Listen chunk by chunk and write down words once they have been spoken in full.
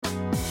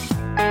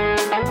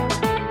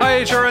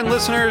HRN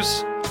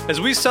listeners.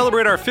 As we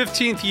celebrate our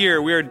 15th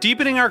year, we are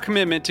deepening our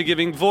commitment to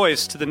giving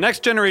voice to the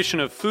next generation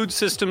of food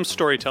systems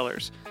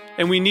storytellers,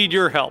 and we need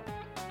your help.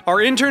 Our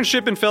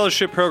internship and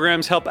fellowship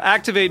programs help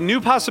activate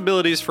new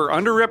possibilities for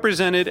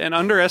underrepresented and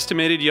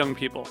underestimated young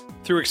people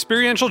through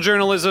experiential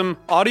journalism,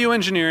 audio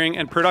engineering,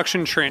 and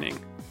production training.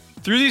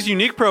 Through these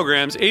unique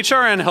programs,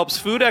 HRN helps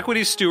food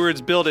equity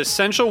stewards build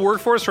essential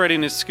workforce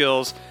readiness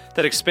skills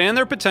that expand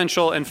their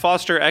potential and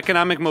foster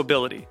economic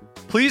mobility.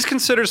 Please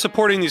consider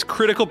supporting these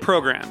critical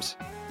programs.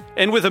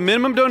 And with a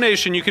minimum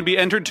donation, you can be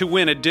entered to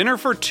win a dinner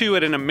for two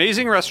at an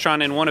amazing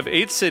restaurant in one of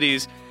 8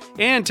 cities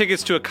and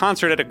tickets to a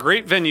concert at a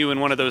great venue in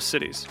one of those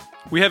cities.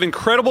 We have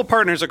incredible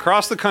partners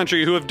across the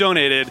country who have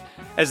donated,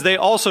 as they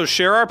also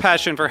share our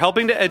passion for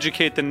helping to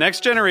educate the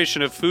next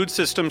generation of food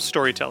systems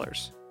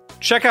storytellers.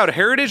 Check out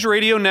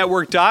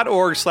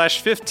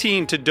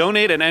heritageradionetwork.org/15 to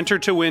donate and enter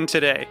to win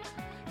today.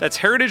 That's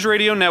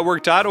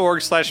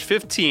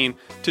heritageradionetwork.org/15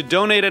 to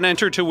donate and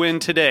enter to win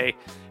today.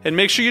 And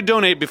make sure you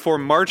donate before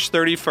March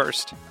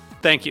 31st.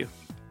 Thank you.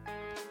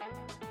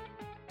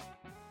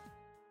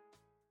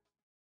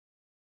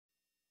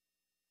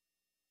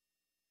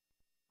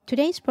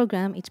 Today's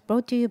program is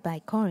brought to you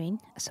by Korin,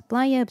 a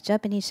supplier of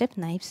Japanese chef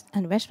knives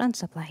and restaurant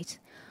supplies.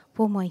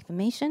 For more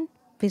information,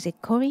 visit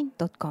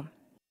korin.com.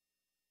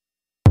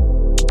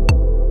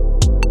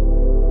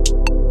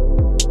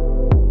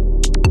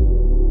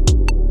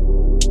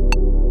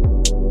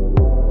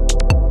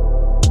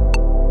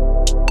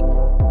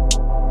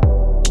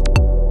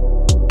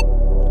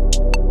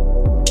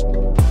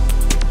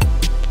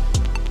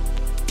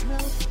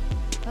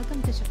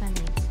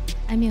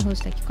 I'm your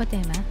host, Akiko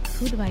Tema,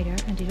 food writer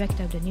and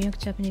director of the New York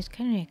Japanese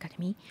Culinary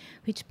Academy,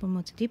 which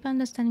promotes deep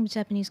understanding of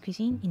Japanese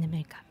cuisine in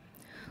America.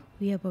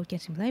 We are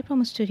broadcasting live from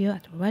a studio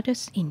at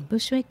Writers in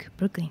Bushwick,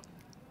 Brooklyn.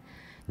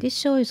 This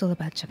show is all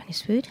about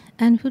Japanese food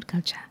and food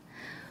culture.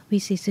 We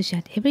see sushi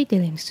at every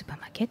daily in the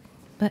supermarket,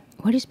 but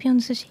what is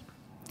beyond sushi?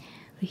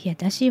 We hear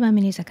dashi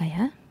ramen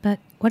izakaya, but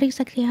what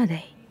exactly are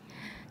they?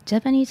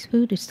 Japanese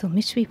food is still a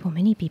mystery for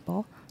many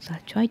people, so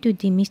I'll try to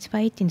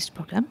demystify it in this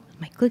program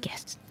with my cool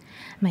guests.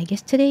 My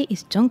guest today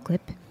is John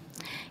Clipp.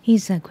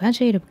 He's a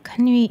graduate of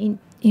Culinary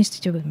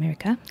Institute of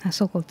America, a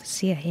so-called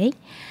CIA,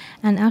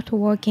 and after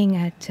working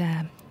at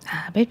a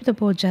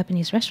reputable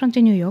Japanese restaurant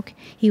in New York,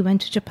 he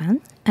went to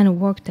Japan and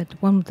worked at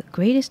one of the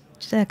greatest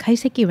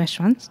Kaiseki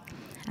restaurants,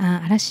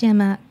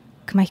 Arashiyama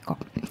Kumahiko,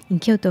 in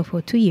Kyoto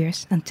for 2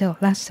 years until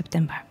last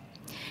September.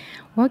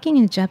 Working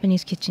in a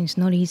Japanese kitchen is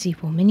not easy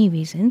for many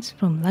reasons,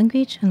 from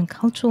language and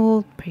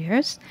cultural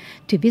barriers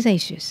to visa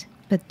issues.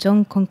 But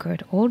John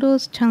conquered all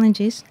those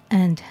challenges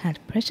and had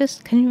precious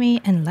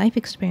culinary and life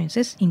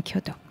experiences in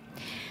Kyoto.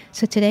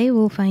 So today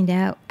we'll find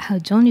out how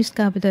John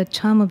discovered the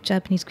charm of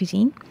Japanese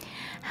cuisine,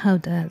 how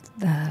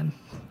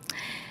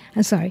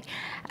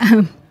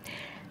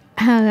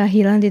how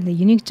he landed the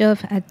unique job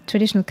at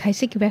traditional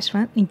Kaiseki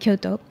restaurant in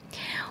Kyoto,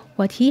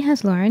 what he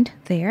has learned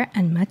there,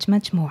 and much,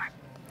 much more.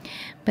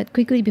 But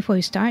quickly before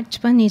we start,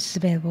 Japanese is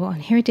available on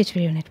Heritage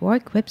Radio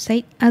Network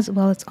website as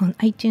well as on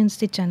iTunes,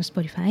 Stitcher, and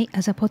Spotify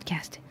as a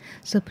podcast.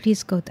 So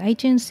please go to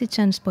iTunes,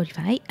 Stitcher, and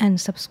Spotify and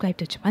subscribe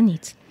to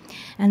Japanese.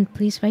 And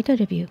please write a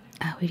review.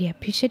 I really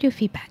appreciate your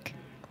feedback.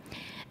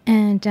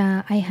 And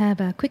I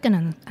have a quick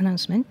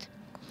announcement.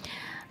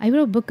 I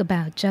wrote a book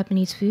about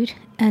Japanese food,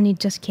 and it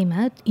just came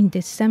out in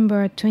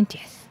December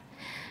 20th.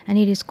 And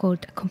it is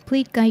called A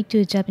Complete Guide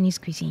to Japanese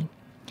Cuisine.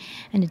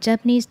 And the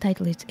Japanese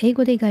title is 英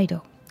語でガイ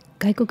ド。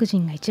外国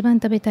人が一番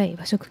食べたい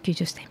和食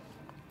90選.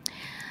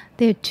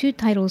 There are 2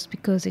 titles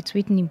because it's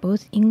written in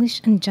both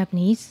English and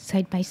Japanese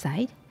side by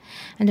side,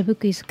 and the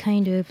book is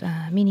kind of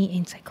a mini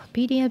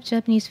encyclopedia of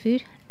Japanese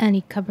food, and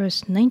it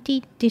covers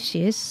 90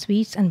 dishes,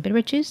 sweets, and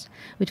beverages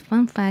with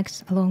fun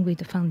facts along with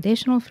the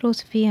foundational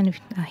philosophy and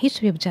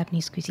history of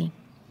Japanese cuisine.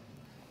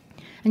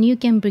 And you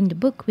can bring the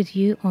book with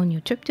you on your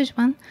trip to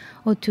Japan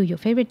or to your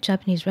favorite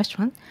Japanese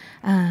restaurant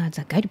as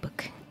a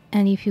guidebook.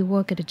 And if you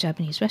work at a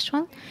Japanese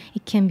restaurant,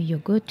 it can be your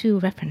go-to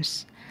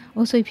reference.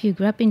 Also, if you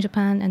grew up in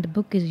Japan and the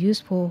book is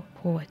useful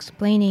for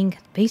explaining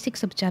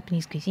basics of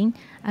Japanese cuisine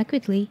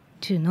accurately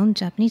to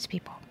non-Japanese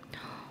people.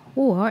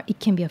 Or it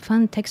can be a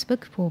fun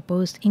textbook for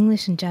both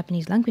English and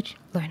Japanese language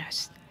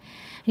learners.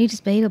 And it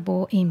is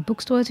available in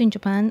bookstores in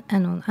Japan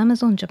and on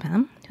Amazon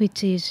Japan,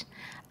 which is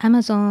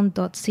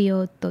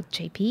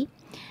amazon.co.jp.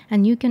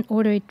 And you can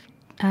order it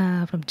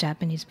from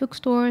Japanese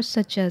bookstores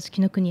such as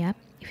Kinokuniya,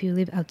 if you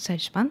live outside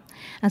Japan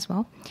as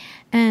well.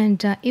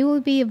 And it will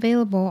be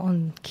available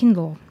on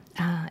Kindle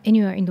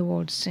anywhere in the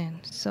world soon.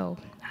 So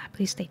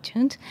please stay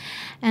tuned.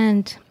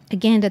 And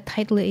again, the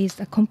title is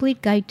A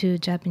Complete Guide to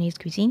Japanese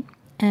Cuisine.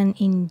 And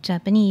in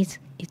Japanese,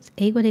 it's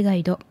英語でガ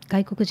イド、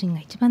外国人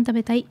が一番食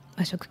べたい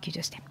和食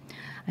90選.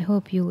 I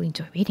hope you'll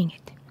enjoy reading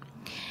it.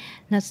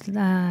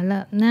 Now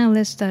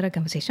let's start a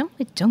conversation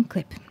with John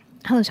Clipp.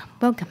 Hello, John.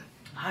 Welcome.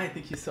 Hi,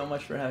 thank you so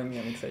much for having me.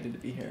 I'm excited to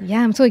be here.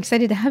 Yeah, I'm so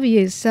excited to have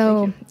you.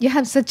 So you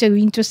have such an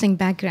interesting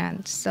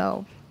background.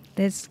 So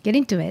let's get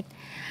into it.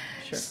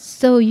 Sure.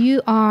 So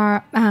you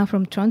are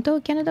from Toronto,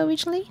 Canada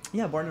originally?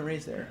 Yeah, born and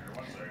raised there.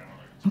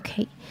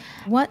 Okay.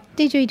 What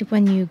did you eat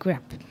when you grew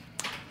up?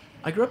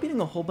 I grew up eating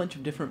a whole bunch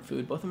of different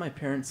food. Both of my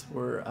parents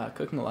were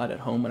cooking a lot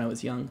at home when I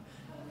was young,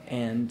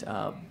 and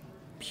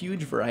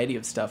huge variety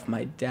of stuff.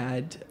 My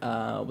dad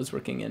was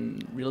working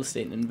in real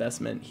estate and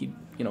investment. He'd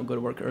go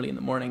to work early in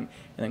the morning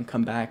and then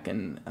come back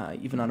and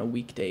even on a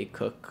weekday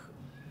cook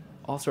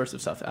all sorts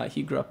of stuff.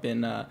 He grew up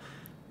in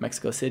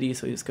Mexico City,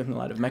 so he was cooking a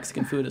lot of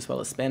Mexican food as well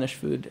as Spanish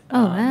food.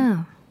 Oh,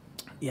 wow.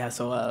 Yeah,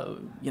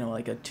 so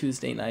like a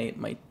Tuesday night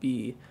might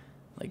be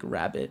like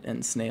rabbit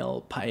and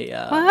snail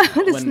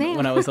paella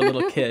when I was a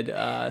little kid.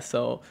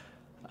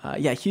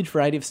 Yeah, huge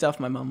variety of stuff.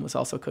 My mom was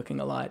also cooking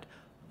a lot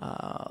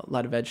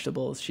of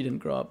vegetables. She didn't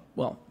grow up,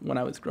 well, when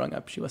I was growing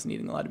up, she wasn't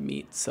eating a lot of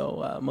meat,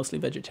 so mostly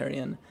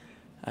vegetarian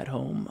at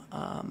home.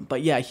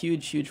 But yeah,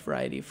 huge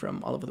variety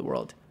from all over the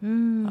world.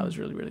 I was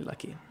really, really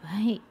lucky.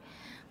 Right.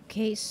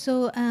 Okay,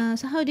 so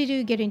how did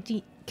you get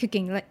into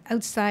cooking, like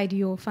outside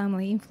your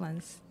family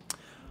influence?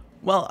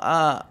 Well,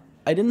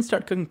 I didn't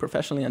start cooking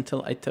professionally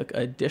until I took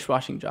a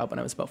dishwashing job when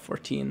I was about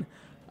 14.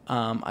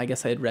 I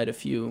guess I had read a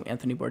few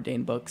Anthony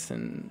Bourdain books,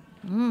 and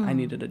I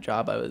needed a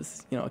job. I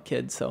was, a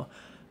kid, so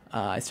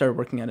I started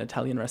working at an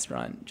Italian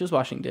restaurant, just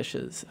washing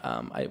dishes.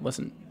 I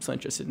wasn't so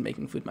interested in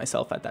making food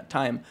myself at that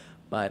time,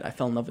 but I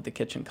fell in love with the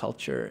kitchen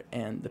culture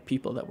and the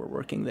people that were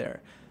working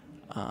there,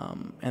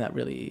 and that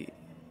really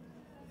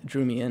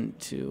drew me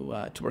into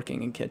to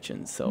working in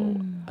kitchens. So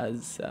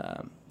as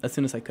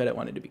soon as I could, I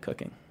wanted to be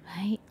cooking.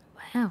 Right.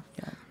 Wow.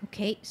 Yeah.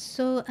 Okay.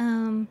 So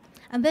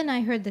and then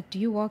I heard that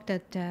you worked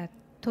at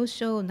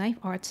Tosho Knife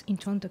Arts in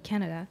Toronto,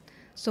 Canada.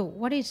 So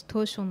what is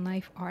Tosho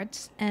Knife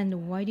Arts,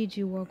 and why did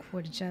you work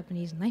for the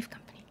Japanese knife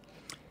company?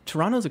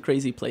 Toronto's a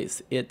crazy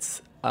place.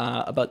 It's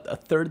about a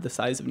third the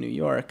size of New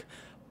York,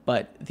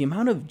 but the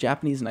amount of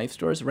Japanese knife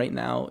stores right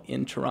now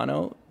in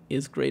Toronto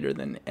is greater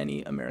than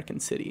any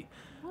American city.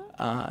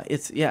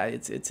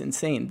 It's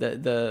insane.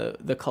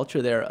 The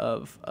culture there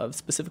of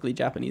specifically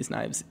Japanese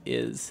knives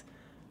is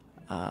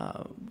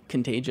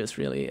contagious,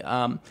 really.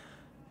 I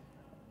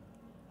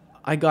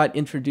got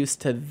introduced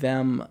to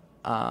them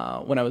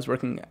when I was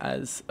working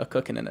as a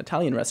cook in an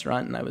Italian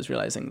restaurant, and I was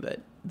realizing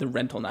that the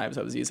rental knives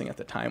I was using at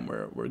the time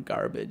were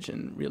garbage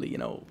and really,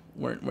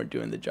 weren't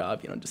doing the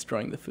job,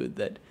 destroying the food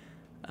that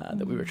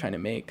we were trying to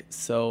make.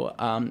 So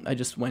I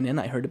just went in.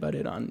 I heard about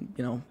it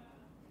on,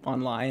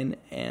 online,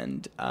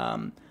 and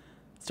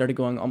started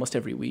going almost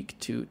every week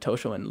to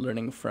Tosho and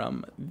learning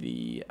from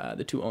the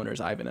two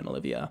owners, Ivan and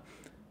Olivia.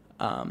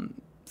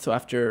 So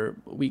after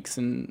weeks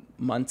and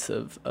months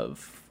of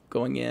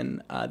going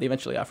in, they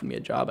eventually offered me a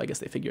job. I guess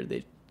they figured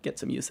they'd get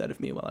some use out of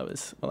me while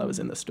I was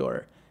in the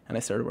store, and I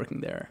started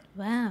working there.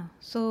 Wow.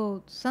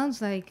 So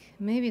sounds like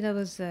maybe that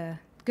was a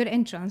good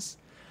entrance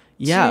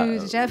to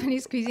the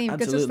Japanese cuisine, absolutely.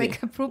 because it's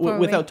like a proper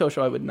Without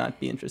Tosho, I would not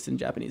be interested in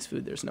Japanese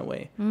food. There's no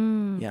way.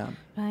 Yeah.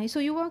 Right. So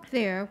you worked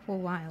there for a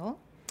while.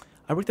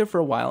 I worked there for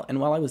a while, and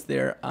while I was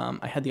there,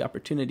 I had the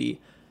opportunity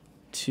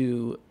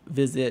to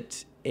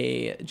visit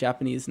a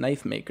Japanese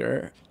knife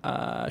maker,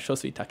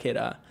 Shosui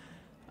Takeda,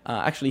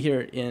 actually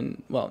here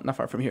not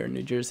far from here in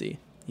New Jersey.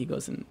 He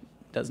goes and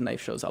does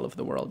knife shows all over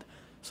the world.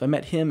 So I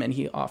met him, and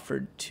he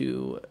offered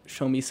to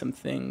show me some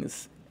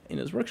things in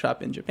his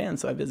workshop in Japan.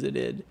 So I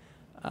visited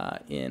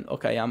in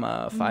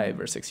Okayama 5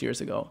 or 6 years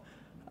ago,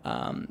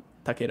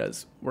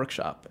 Takeda's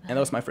workshop. And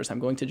that was my first time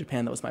going to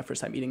Japan. That was my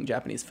first time eating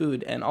Japanese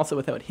food. And also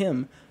without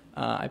him,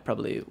 I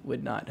probably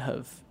would not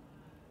have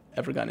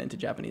ever gone into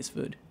Japanese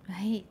food.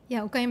 Right.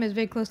 Yeah, Okayama is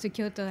very close to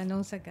Kyoto and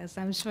Osaka,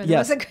 so I'm sure that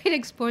was a great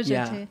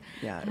exposure to.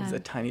 Yeah, it was a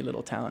tiny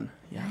little town.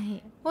 Yeah.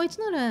 Right. Well, it's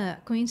not a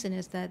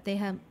coincidence that they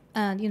have,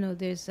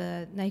 there's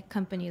a knife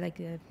company, like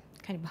a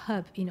kind of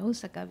hub in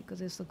Osaka,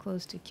 because it's so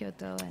close to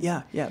Kyoto. And,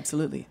 yeah,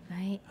 absolutely.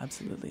 Right.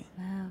 Absolutely.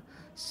 Wow.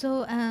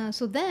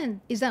 So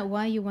then, is that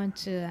why you went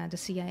to the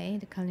CIA,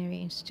 the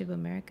Culinary Institute of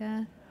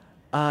America?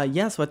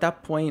 So at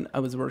that point, I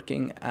was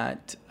working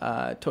at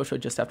Tosho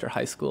just after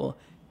high school,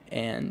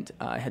 and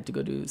I had to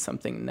go do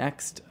something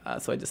next.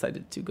 So I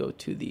decided to go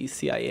to the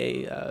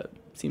CIA.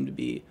 Seemed to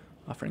be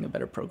offering a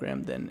better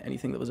program than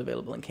anything that was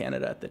available in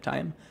Canada at the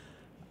time.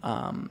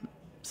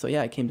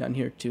 I came down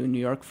here to New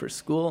York for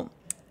school,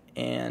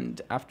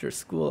 and after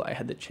school, I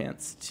had the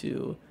chance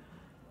to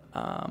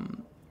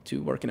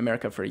work in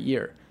America for a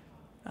year.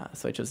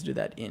 So I chose to do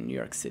that in New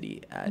York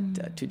City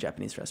at two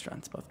Japanese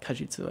restaurants, both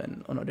Kajitsu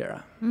and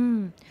Onodera.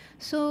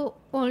 So,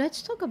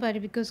 let's talk about it,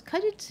 because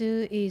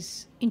Kajitsu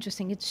is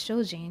interesting. It's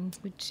shojin,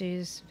 which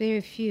is very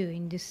few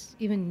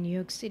even in New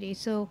York City.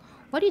 So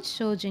what is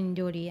shojin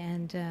ryori,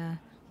 and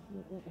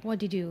what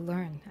did you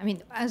learn? I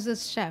mean, as a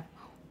chef,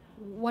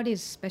 what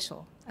is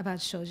special about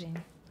shojin?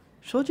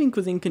 Shojin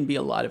cuisine can be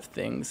a lot of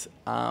things.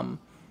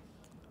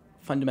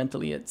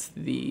 Fundamentally, it's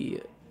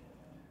the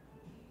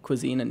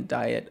cuisine and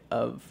diet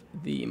of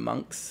the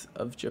monks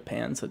of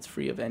Japan, so it's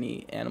free of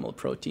any animal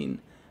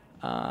protein.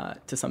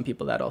 To some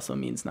people, that also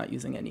means not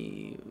using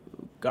any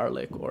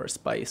garlic or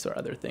spice or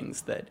other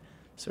things that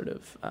sort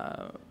of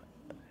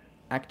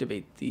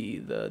activate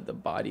the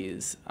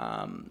body's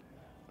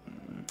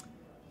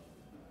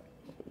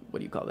what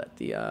do you call that?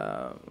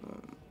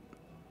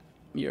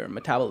 your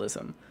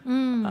metabolism.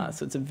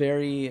 So it's a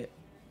very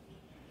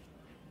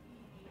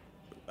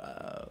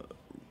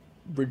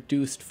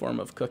reduced form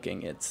of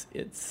cooking.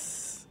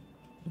 It's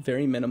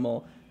very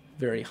minimal,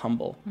 very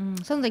humble.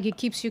 Sounds like it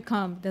keeps you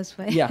calm. That's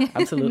why. Yeah,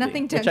 absolutely.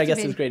 Nothing to Which I guess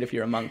activate. is great if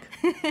you're a monk.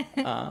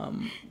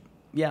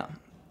 Yeah.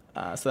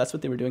 So that's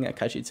what they were doing at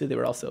Kaiseki. They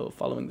were also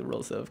following the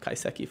rules of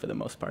Kaiseki for the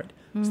most part.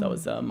 So that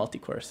was a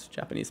multi-course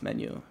Japanese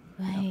menu.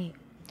 Right.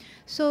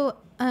 So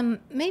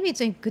maybe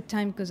it's a good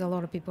time because a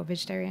lot of people are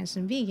vegetarians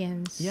and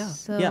vegans. Yeah.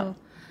 So, Yeah.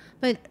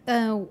 But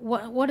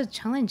what are the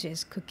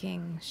challenges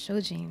cooking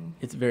shojin?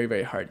 It's very,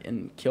 very hard.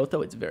 In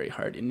Kyoto, it's very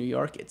hard. In New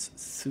York, it's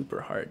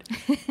super hard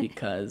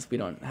because we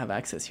don't have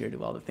access here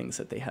to all the things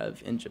that they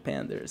have in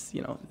Japan. There's,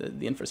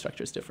 the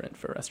infrastructure is different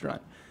for a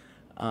restaurant.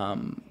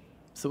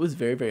 So it was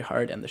very, very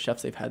hard. And the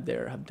chefs they've had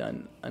there have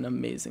done an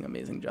amazing,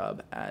 amazing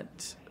job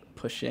at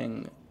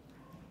pushing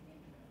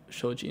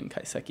shoji and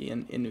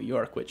kaiseki in New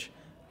York, which,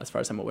 as far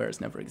as I'm aware, has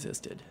never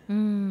existed.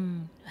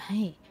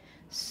 Right.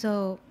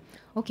 So,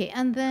 okay.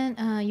 And then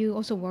you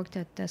also worked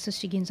at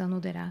Sushi Ginza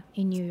Nodera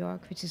in New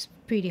York, which is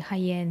pretty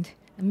high-end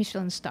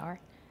Michelin star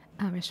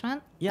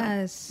restaurant.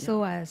 Yeah.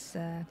 So as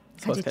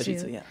So as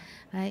Kajitsu, yeah.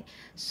 Right.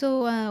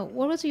 So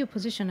what was your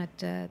position at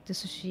the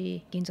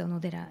Sushi Ginza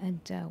Nodera,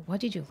 and what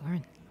did you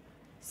learn?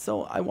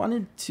 So I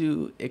wanted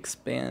to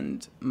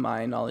expand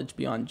my knowledge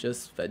beyond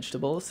just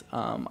vegetables.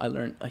 I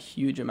learned a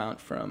huge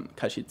amount from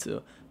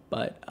kashitsu,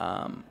 but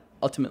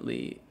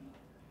ultimately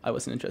I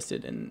wasn't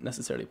interested in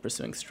necessarily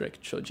pursuing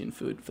strict shojin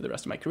food for the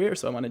rest of my career.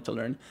 So I wanted to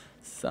learn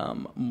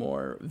some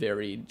more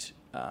varied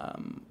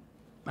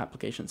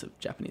applications of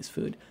Japanese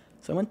food.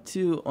 So I went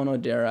to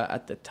Onodera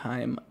at the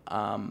time,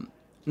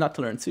 not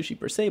to learn sushi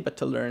per se, but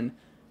to learn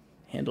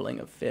handling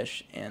of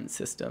fish and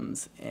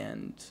systems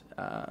and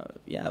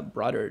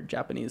broader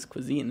Japanese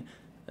cuisine.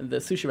 The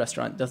sushi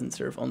restaurant doesn't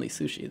serve only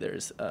sushi.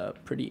 There's a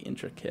pretty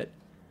intricate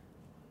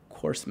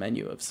course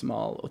menu of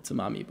small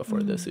otsumami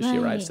before the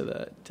sushi arrives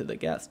to the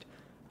guest.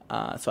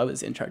 So I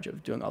was in charge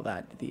of doing all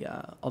that,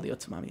 all the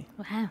otsumami.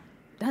 Wow,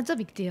 that's a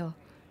big deal.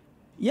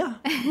 Yeah,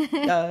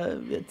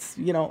 it's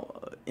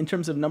in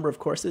terms of number of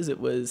courses, it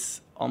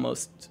was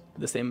almost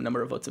the same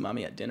number of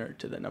otsumami at dinner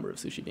to the number of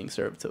sushi being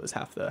served. So it was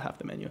half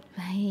the menu.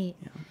 Right.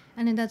 Yeah.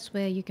 And then that's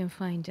where you can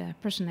find the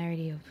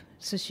personality of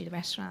sushi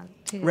restaurant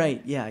too.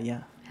 Right.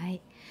 Yeah. Right.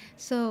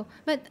 So,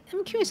 but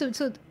I'm curious.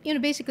 So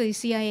basically,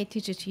 CIA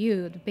teaches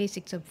you the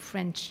basics of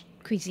French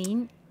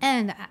cuisine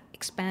and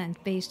expand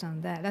based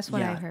on that. That's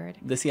what I heard.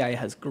 The CIA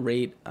has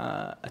great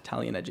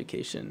Italian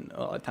education,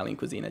 Italian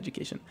cuisine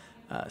education,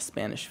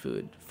 Spanish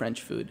food,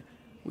 French food.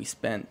 We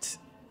spent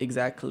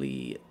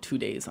exactly 2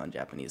 days on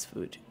Japanese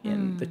food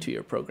in the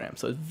 2-year program.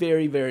 So it's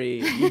very,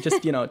 very, you're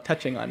just,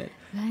 touching on it.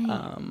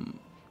 Right.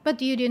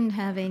 But you didn't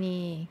have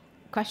any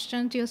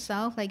question to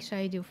yourself, like, should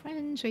I do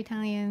French or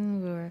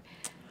Italian or?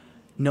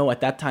 No, at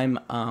that time,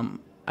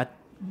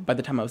 by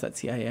the time I was at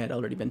CIA, I had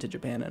already been to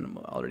Japan and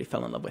already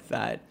fell in love with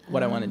that.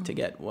 What I wanted to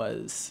get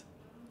was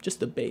just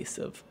the base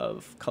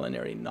of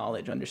culinary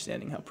knowledge,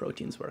 understanding how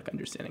proteins work,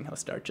 understanding how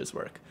starches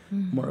work,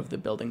 more of the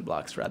building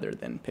blocks rather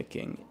than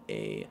picking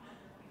a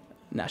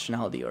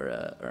nationality or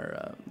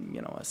a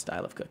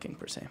style of cooking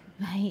per se.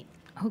 Right.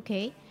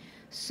 Okay.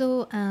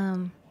 So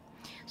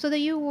so that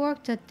you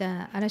worked at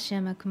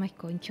Arashiyama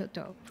Kumahiko in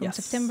Kyoto from Yes.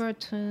 September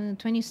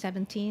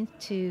 2017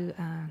 to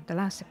the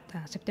last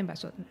September,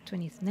 so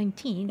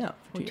 2019, Yeah,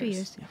 for 2 years.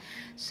 years. Yeah.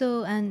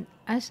 So, and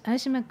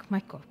Arashiyama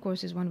Kumahiko, of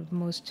course, is one of the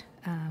most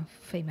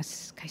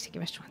famous kaiseki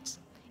restaurants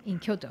in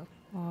Kyoto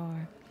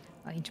or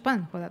in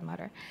Japan, for that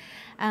matter.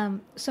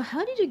 So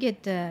how did you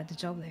get the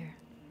job there?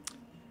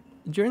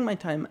 During my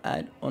time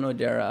at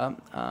Onodera,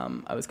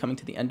 I was coming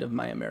to the end of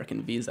my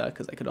American visa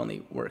because I could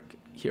only work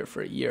here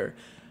for a year.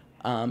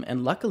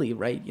 And luckily,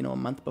 a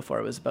month before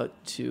I was about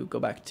to go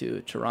back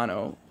to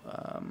Toronto,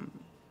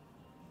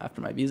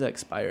 after my visa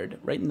expired,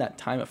 right in that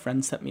time, a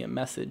friend sent me a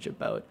message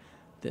about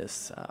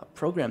this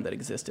program that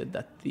existed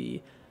that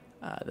the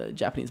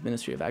Japanese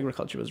Ministry of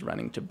Agriculture was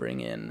running to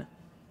bring in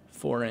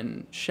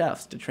foreign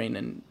chefs to train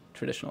in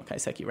traditional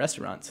kaiseki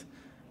restaurants.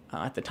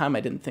 At the time,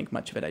 I didn't think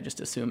much of it. I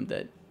just assumed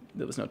that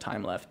there was no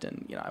time left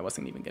and, I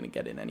wasn't even going to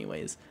get in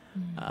anyways.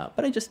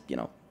 But I just,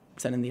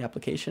 sent in the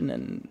application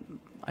and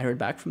I heard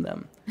back from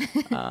them.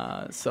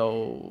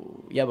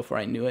 So, before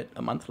I knew it,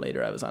 a month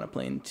later, I was on a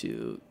plane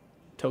to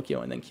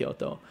Tokyo and then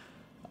Kyoto.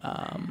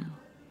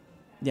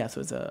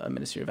 So it's a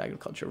Ministry of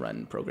Agriculture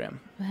run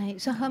program.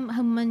 Right. So how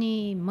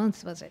many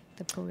months was it,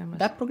 the program was?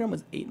 That program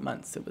was 8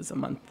 months. It was a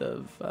month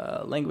of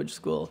language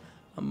school,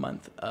 a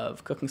month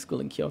of cooking school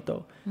in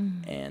Kyoto,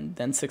 and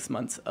then 6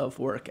 months of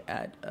work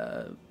at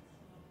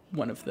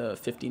one of the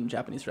 15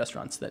 Japanese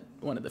restaurants that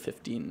one of the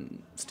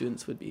 15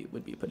 students would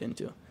be put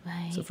into.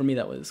 Right. So for me,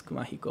 that was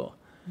Kumahiko.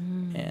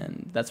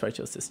 And that's where I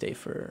chose to stay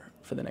for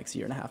the next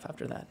year and a half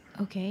after that.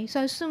 Okay.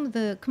 So I assume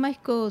the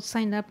Kumahiko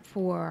signed up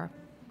for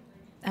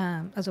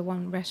as a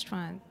one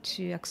restaurant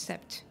to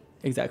accept.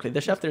 Exactly.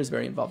 The chef there is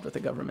very involved with the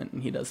government,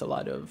 and he does a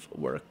lot of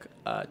work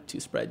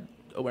to spread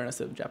awareness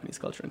of Japanese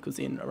culture and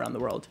cuisine around the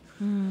world.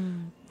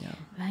 Yeah.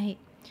 Right.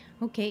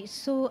 Okay,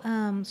 so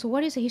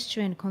what is the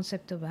history and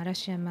concept of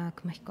Arashiyama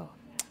Kumahiko?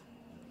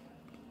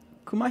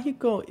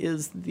 Kumahiko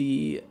is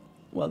the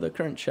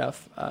current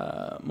chef,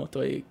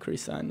 Motoi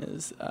Kurisan,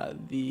 is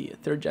the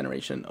third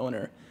generation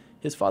owner.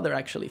 His father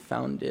actually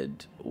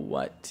founded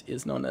what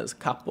is known as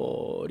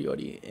Kappo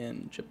Ryori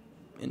in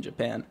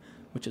Japan,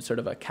 which is sort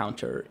of a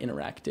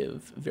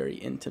counter-interactive, very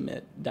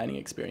intimate dining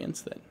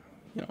experience that,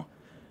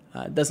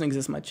 doesn't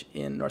exist much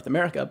in North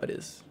America, but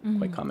is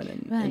quite common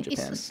in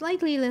Japan. It's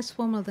slightly less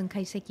formal than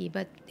Kaiseki,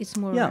 but it's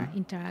more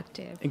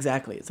interactive.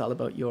 Exactly. It's all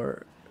about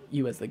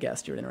you as the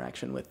guest, your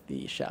interaction with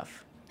the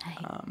chef.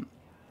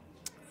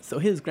 So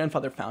his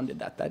grandfather founded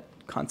that. That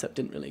concept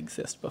didn't really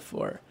exist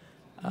before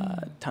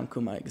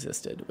Tankuma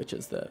existed, which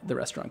is the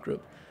restaurant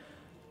group.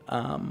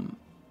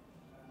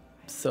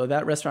 So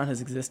that restaurant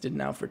has existed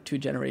now for 2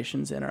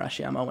 generations in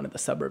Arashiyama, one of the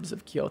suburbs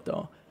of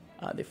Kyoto.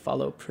 They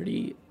follow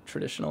pretty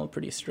traditional,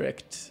 pretty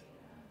strict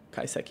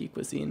Kaiseki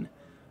cuisine.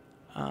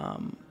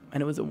 And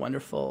it was a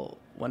wonderful,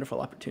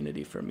 wonderful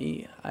opportunity for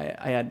me.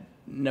 I had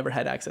never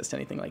had access to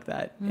anything like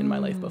that in my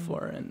life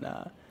before. And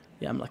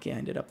I'm lucky I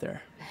ended up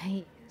there.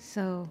 Right.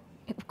 So,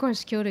 of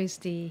course, Kyoto is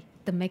the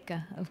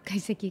mecca of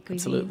Kaiseki cuisine.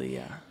 Absolutely,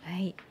 yeah.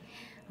 Right.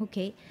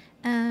 Okay.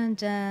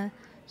 And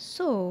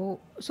so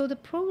the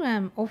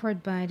program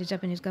offered by the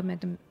Japanese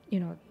government,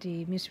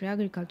 the Ministry of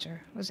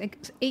Agriculture, was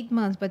 8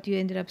 months, but you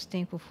ended up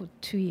staying for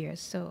 2 years.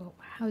 So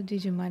how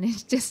did you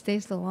manage to stay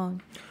so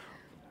long?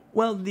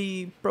 Well,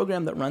 the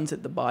program that runs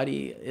it, the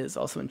body, is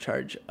also in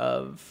charge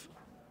of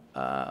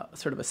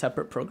sort of a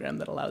separate program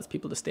that allows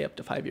people to stay up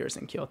to 5 years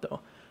in Kyoto.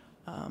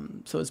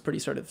 So it was pretty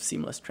sort of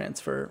seamless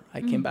transfer.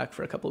 I came back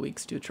for a couple of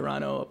weeks to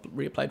Toronto,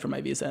 reapplied for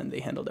my visa, and they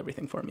handled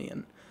everything for me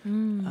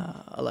and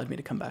allowed me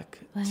to come back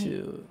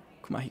to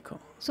Kumahiko.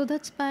 So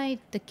that's by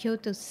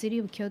the city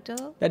of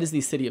Kyoto? That is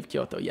the city of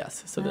Kyoto,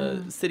 yes. So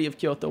the city of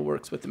Kyoto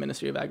works with the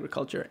Ministry of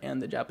Agriculture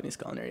and the Japanese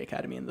Culinary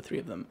Academy, and the 3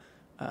 of them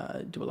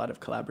do a lot of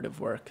collaborative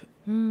work.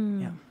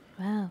 Yeah.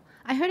 Wow.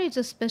 I heard it's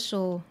a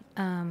special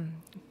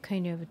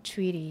kind of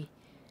treaty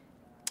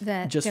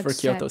that just for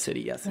Kyoto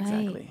City, yes, right.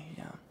 Exactly.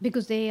 Yeah.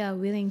 Because they are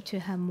willing to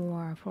have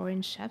more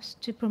foreign chefs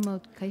to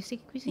promote Kaiseki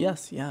cuisine?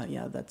 Yes,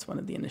 yeah. That's one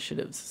of the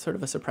initiatives, sort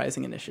of a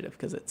surprising initiative,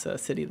 because it's a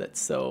city that's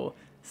so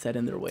set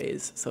in their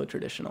ways, so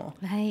traditional.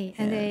 Right,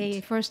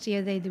 and first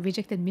year they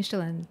rejected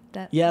Michelin.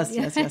 Yes,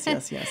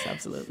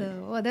 absolutely.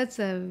 So, that's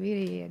a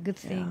really good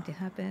thing to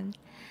happen.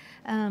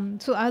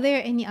 So are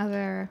there any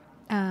other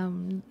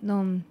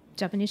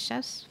non-Japanese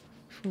chefs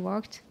who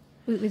worked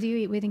with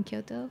you within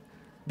Kyoto?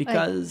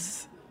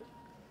 Because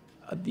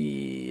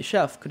the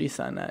chef,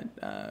 Kurisan,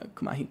 at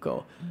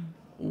Kumahiko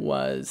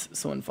was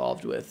so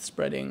involved with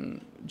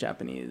spreading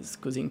Japanese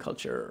cuisine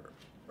culture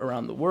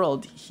around the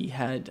world, he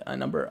had a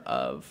number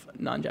of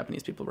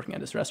non-Japanese people working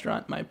at his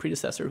restaurant. My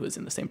predecessor, who was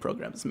in the same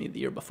program as me the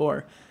year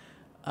before,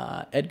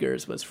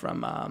 Edgar's, was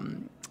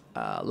from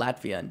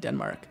Latvia and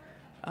Denmark.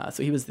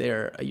 So he was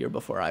there a year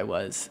before I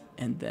was.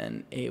 And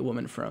then a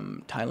woman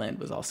from Thailand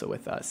was also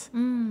with us.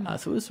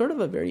 So it was sort of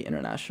a very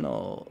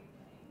international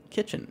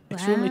kitchen,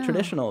 extremely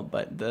traditional,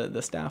 but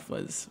the staff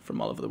was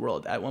from all over the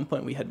world. At one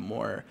point we had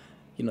more,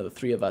 the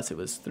 3 of us, it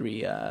was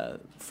 3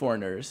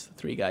 foreigners,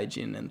 3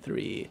 gaijin, and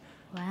 3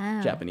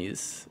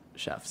 Japanese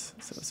chefs.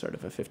 So it's sort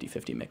of a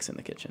 50-50 mix in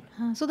the kitchen.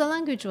 So the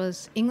language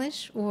was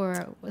English,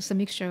 or was a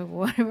mixture of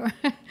whatever?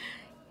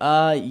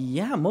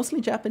 Yeah,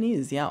 mostly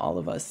Japanese. Yeah, all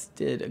of us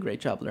did a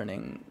great job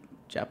learning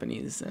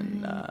Japanese,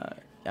 and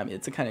I mean,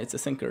 it's a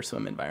sink or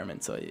swim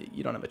environment, so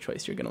you don't have a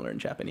choice. You're going to learn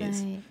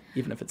Japanese,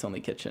 even if it's only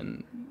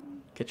kitchen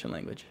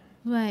language.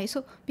 Right.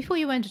 So before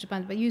you went to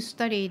Japan, but you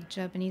studied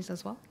Japanese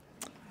as well?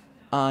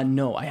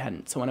 No, I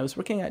hadn't. So when I was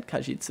working at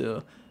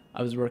Kajitsu,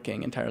 I was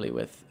working entirely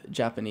with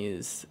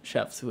Japanese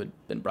chefs who had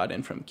been brought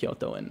in from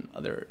Kyoto and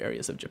other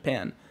areas of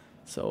Japan.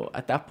 So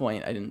at that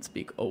point, I didn't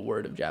speak a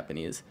word of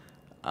Japanese.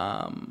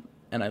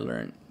 And I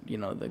learned,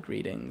 the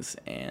greetings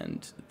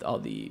and all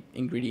the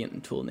ingredient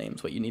and tool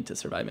names, what you need to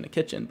survive in a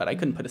kitchen. But I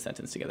couldn't put a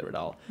sentence together at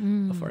all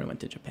before I went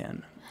to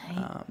Japan.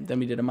 Then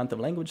we did a month of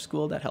language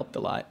school. That helped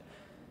a lot.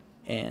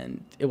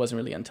 And it wasn't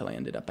really until I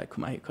ended up at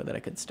Kumahiko that I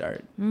could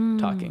start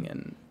talking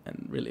and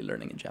really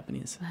learning in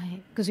Japanese.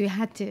 Right, because you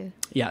had to.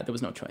 Yeah, there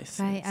was no choice.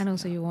 Right, and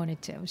also you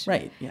wanted to, I'm sure.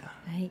 Right, yeah.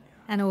 Right,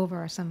 and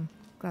over some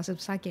glass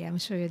of sake, I'm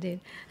sure you did.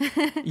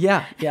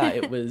 Yeah,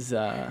 it was,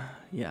 a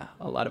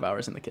lot of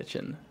hours in the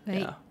kitchen.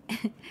 Right. Yeah.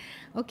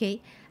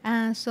 Okay,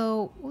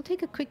 so we'll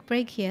take a quick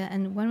break here,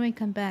 and when we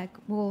come back,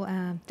 we'll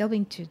delve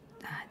into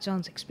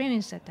John's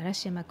experience at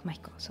Arashiyama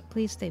Kumahiko. So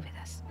please stay with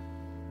us.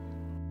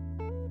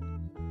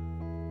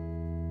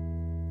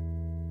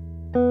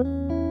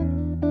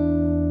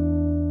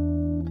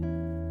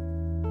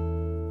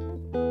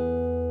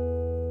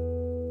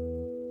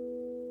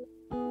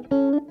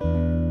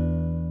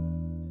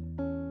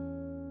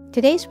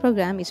 Today's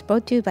program is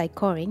brought to you by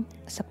Korin,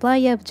 a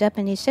supplier of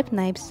Japanese chef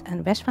knives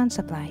and restaurant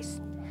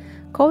supplies.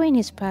 Korin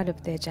is proud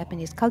of their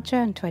Japanese culture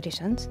and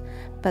traditions,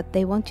 but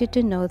they want you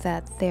to know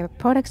that their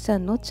products are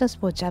not just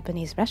for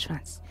Japanese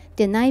restaurants.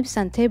 The knives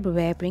and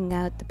tableware bring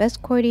out the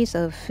best qualities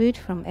of food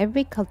from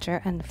every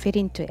culture and fit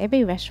into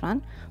every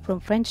restaurant, from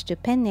French to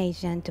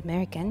Pan-Asian to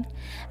American,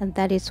 and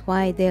that is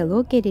why they are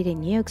located in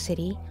New York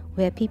City,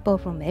 where people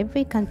from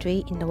every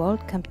country in the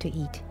world come to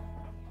eat.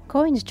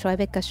 Korin's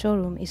Tribeca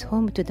showroom is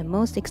home to the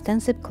most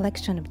extensive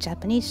collection of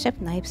Japanese chef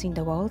knives in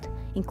the world,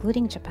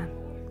 including Japan.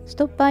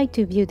 Stop by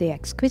to view the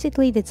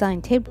exquisitely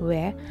designed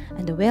tableware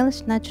and the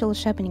Welsh natural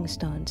sharpening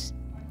stones.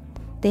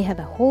 They have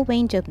a whole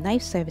range of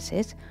knife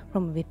services,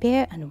 from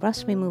repair and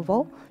rust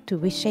removal to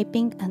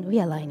reshaping and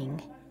realigning.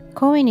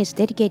 Korin is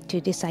dedicated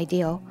to this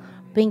ideal,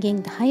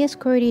 bringing the highest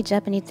quality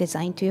Japanese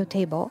design to your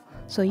table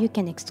so you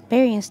can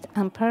experience the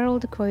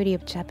unparalleled quality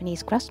of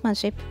Japanese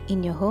craftsmanship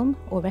in your home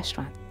or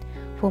restaurant.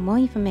 For more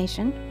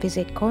information,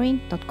 visit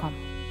korin.com.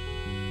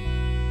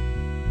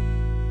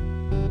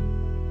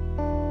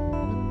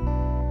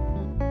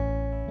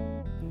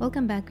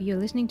 Welcome back. You're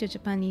listening to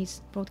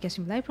Japanese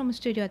broadcasting live from a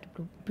studio at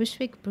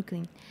Bushwick,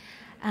 Brooklyn.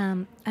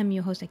 I'm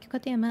your host, Akiko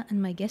Katayama, and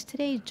my guest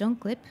today is John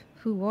Clipp,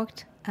 who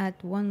worked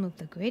at one of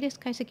the greatest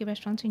kaiseki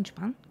restaurants in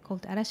Japan,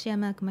 called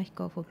Arashiyama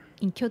Kumahiko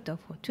in Kyoto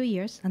for 2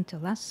 years until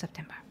last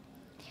September.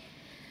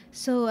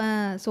 So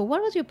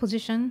what was your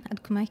position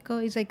at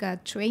Kumahiko? Is like a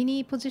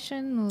trainee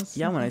position?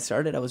 Yeah, when I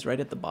started, I was right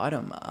at the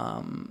bottom.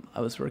 I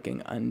was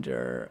working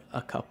under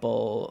a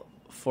couple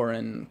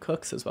foreign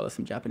cooks as well as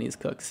some Japanese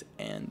cooks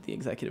and the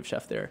executive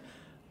chef there.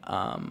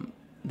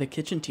 The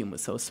kitchen team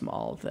was so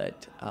small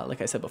that,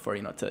 like I said before,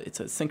 it's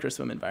a sink or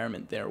swim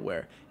environment there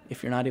where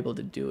if you're not able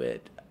to do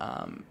it,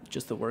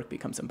 just the work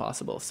becomes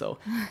impossible. So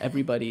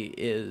everybody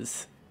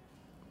is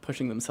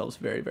pushing themselves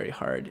very, very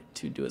hard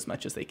to do as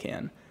much as they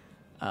can.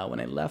 When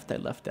I left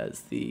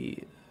as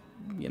the,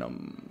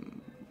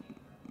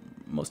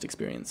 most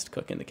experienced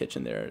cook in the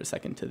kitchen there,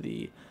 second to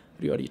the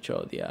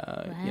Ryoricho, the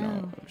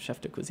chef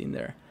de cuisine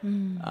there.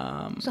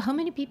 So how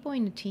many people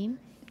in the team,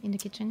 in the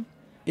kitchen?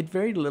 It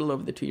varied a little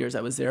over the 2 years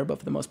I was there, but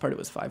for the most part, it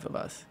was 5 of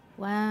us.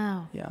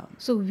 Wow. Yeah.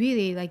 So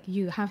really,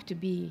 you have to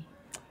be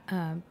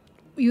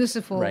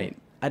useful. Right.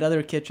 At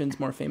other kitchens,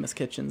 more famous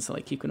kitchens,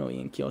 like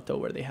Kikunoi in Kyoto,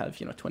 where they have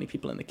 20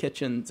 people in the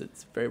kitchens,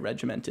 it's very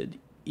regimented.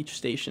 Each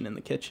station in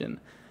the kitchen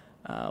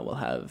will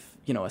have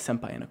a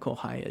senpai and a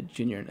kohai, a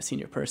junior and a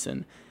senior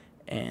person.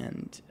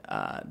 And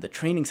the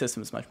training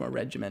system is much more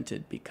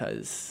regimented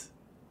because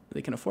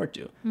they can afford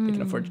to. They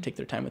can afford to take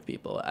their time with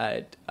people.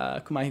 At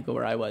Kumahiko,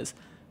 where I was,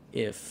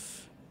 if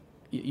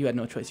you had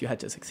no choice, you had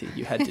to succeed.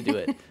 You had to do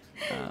it.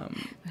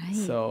 Right.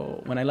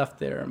 So when I left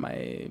there,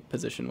 my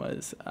position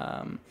was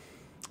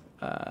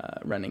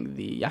running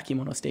the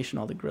yakimono station,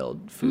 all the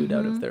grilled food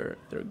out of their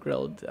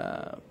grilled,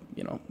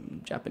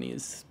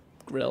 Japanese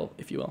grill,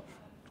 if you will.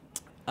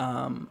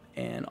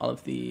 And all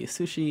of the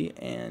sushi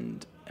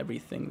and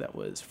everything that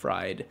was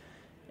fried,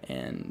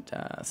 and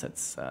so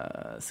that's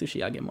sushi,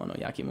 agemono,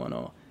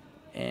 yakimono,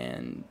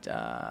 and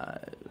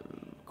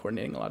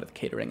coordinating a lot of the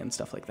catering and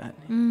stuff like that.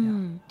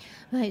 Yeah.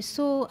 Right.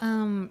 So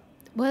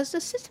was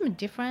the system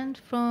different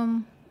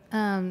from,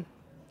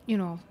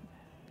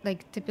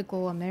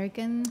 typical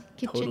American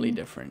kitchen? Totally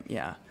different,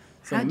 yeah.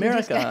 So How in do you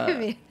America,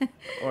 describe it?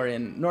 or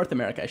in North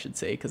America, I should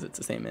say, because it's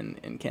the same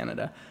in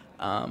Canada,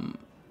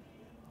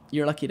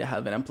 you're lucky to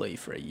have an employee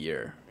for a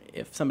year.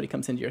 If somebody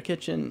comes into your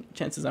kitchen,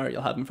 chances are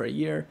you'll have them for a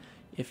year.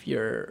 If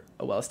you're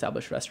a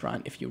well-established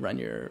restaurant, if you run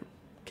your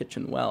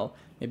kitchen well,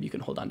 maybe you can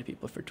hold on to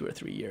people for 2 or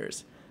 3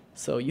 years.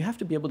 So you have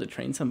to be able to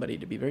train somebody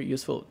to be very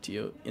useful to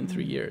you in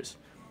 3 years.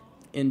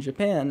 In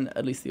Japan,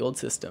 at least the old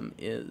system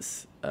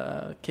is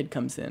a kid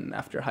comes in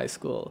after high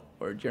school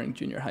or during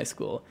junior high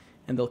school,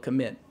 and they'll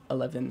commit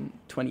 11,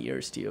 20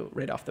 years to you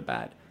right off the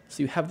bat.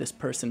 So you have this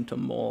person to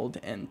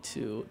mold and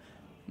to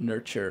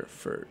nurture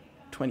for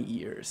 20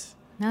 years.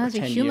 Now as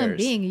a human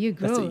being, you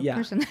grow a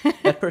person.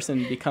 That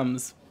person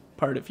becomes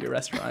part of your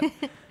restaurant.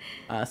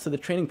 So the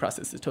training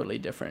process is totally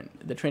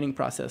different. The training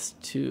process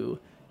to,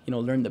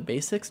 learn the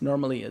basics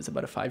normally is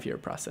about a 5-year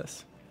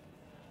process.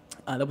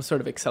 That was sort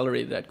of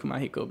accelerated at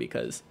Kumahiko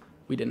because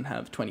we didn't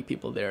have 20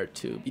 people there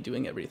to be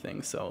doing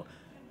everything. So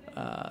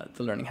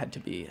the learning had to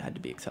be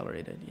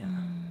accelerated. Yeah.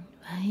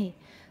 Right.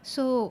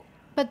 So,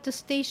 but the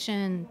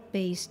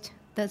station-based,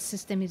 that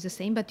system is the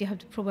same, but you have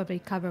to probably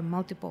cover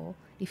multiple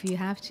if you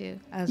have to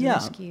as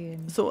rescue.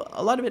 So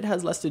a lot of it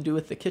has less to do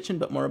with the kitchen,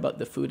 but more about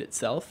the food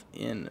itself.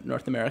 In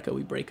North America,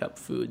 we break up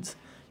foods,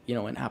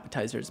 in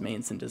appetizers,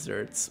 mains, and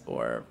desserts,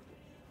 or,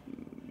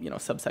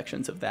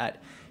 subsections of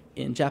that.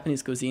 In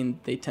Japanese cuisine,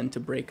 they tend to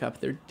break up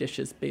their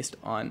dishes based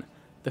on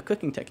the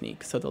cooking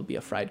technique. So there'll be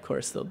a fried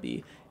course, there'll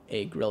be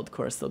a grilled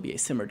course, there'll be a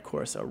simmered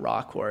course, a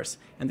raw course,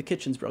 and the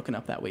kitchen's broken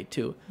up that way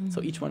too.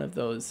 So each one of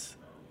those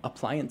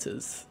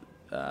appliances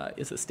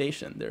is a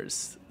station.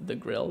 There's the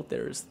grill,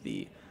 there's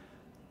the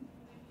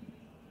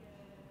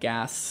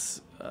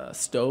gas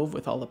stove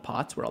with all the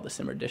pots where all the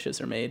simmered dishes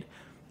are made.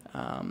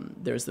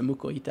 There's the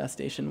mukoita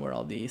station where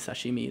all the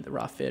sashimi, the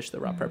raw fish, the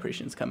raw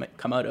preparations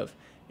come out of,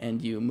 and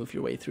you move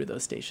your way through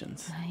those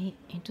stations. Right,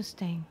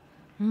 interesting.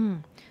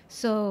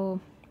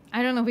 So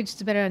I don't know which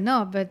is better or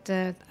not, but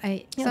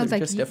sounds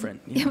like just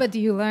different. Yeah, but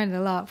you learned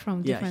a lot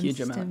from different huge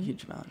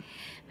systems. amount.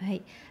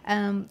 Right.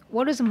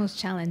 What was the most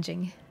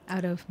challenging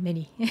out of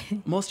many?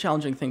 Most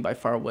challenging thing by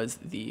far was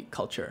the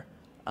culture.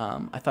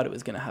 I thought it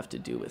was going to have to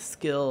do with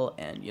skill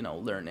and,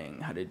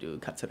 learning how to do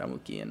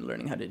katsuramuki and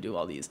learning how to do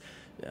all these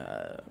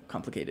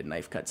complicated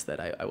knife cuts that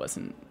I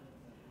wasn't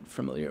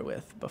familiar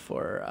with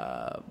before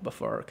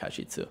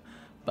kashitsu.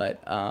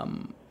 But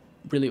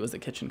really it was the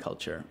kitchen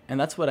culture. And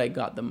that's what I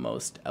got the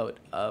most out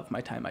of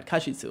my time at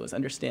kashitsu, was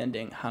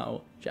understanding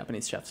how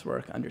Japanese chefs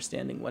work,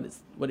 understanding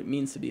what it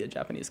means to be a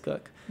Japanese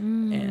cook,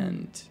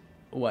 and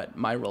what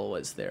my role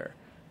was there.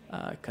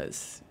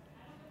 Because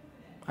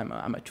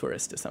I'm a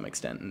tourist to some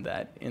extent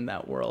in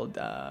that world.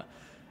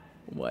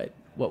 What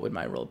would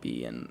my role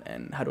be,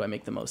 and how do I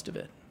make the most of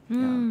it?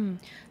 Yeah.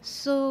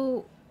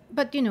 So,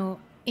 but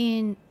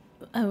in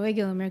a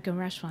regular American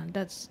restaurant,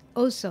 that's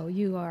also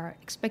you are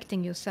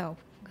expecting yourself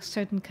a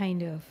certain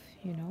kind of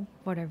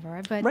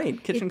whatever. But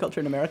right, kitchen culture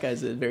in America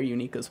is very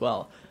unique as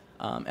well,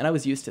 and I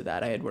was used to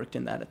that. I had worked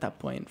in that at that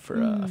point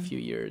for a few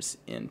years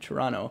in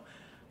Toronto.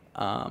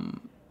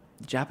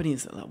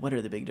 Japanese. What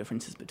are the big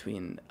differences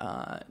between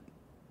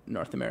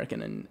North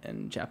American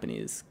and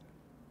Japanese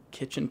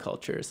kitchen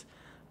cultures?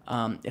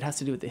 It has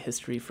to do with the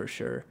history for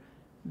sure.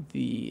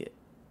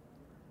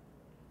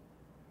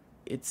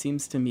 It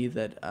seems to me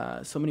that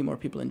so many more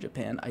people in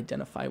Japan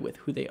identify with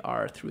who they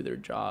are through their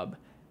job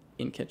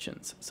in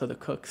kitchens. So the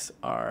cooks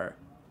are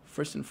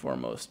first and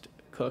foremost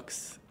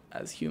cooks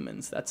as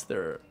humans. That's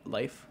their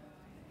life.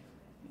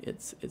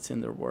 It's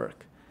in their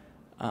work.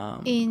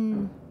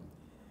 In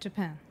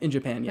Japan. In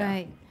Japan, yeah.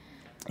 Right.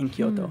 In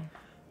Kyoto.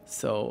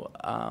 So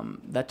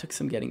that took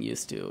some getting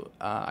used to.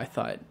 I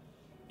thought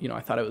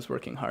I was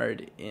working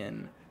hard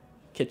in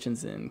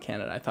kitchens in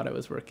Canada. I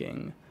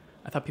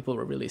thought people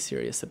were really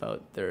serious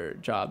about their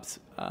jobs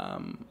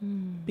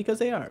because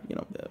they are.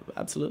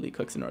 Absolutely,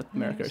 cooks in North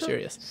America are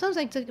serious. Sounds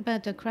like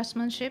about the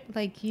craftsmanship,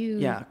 like you.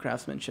 Yeah,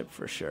 craftsmanship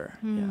for sure.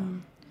 Yeah.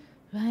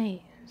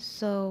 Right.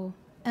 So,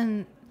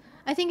 and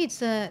I think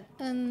it's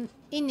in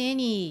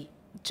any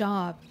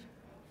job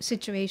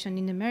situation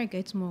in America,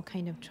 it's more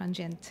kind of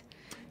transient.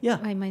 Yeah.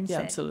 My mindset. Yeah,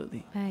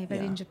 absolutely. Right. But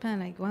yeah. in Japan,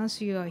 like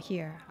once you are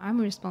here, I'm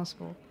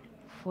responsible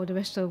for the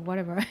rest of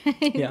whatever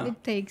Yeah.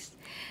 it takes.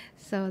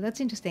 So that's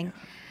interesting.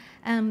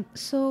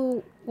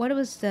 So what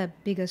was the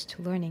biggest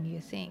learning, you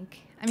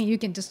think? I mean, you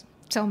can just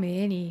tell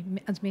me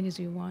as many as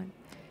you want.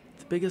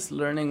 The biggest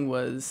learning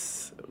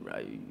was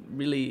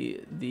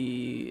really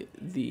the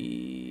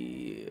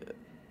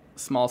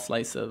small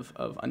slice of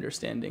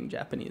understanding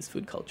Japanese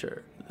food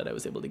culture that I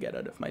was able to get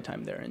out of my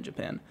time there in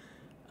Japan.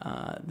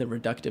 The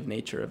reductive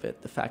nature of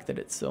it, the fact that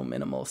it's so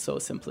minimal, so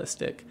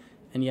simplistic,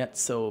 and yet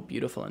so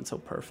beautiful and so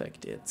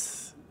perfect.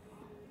 It's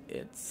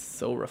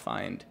so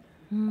refined.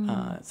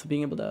 So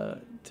being able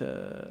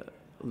to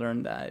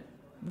learn that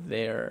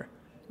there.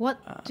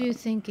 What do you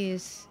think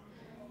is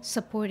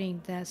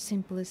supporting that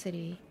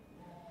simplicity?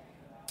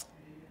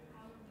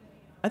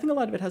 I think a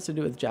lot of it has to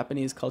do with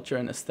Japanese culture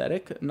and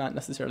aesthetic, not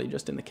necessarily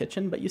just in the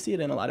kitchen, but you see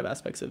it in a lot of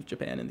aspects of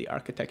Japan, in the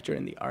architecture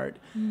and the art.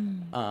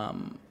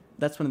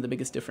 That's one of the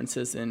biggest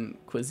differences in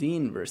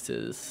cuisine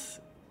versus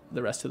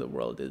the rest of the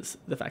world, is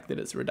the fact that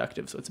it's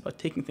reductive. So it's about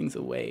taking things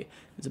away.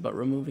 It's about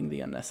removing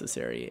the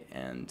unnecessary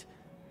and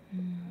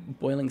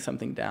boiling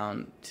something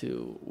down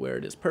to where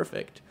it is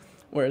perfect.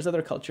 Whereas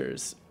other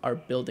cultures are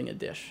building a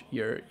dish.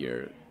 You're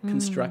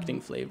constructing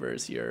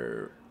flavors.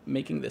 You're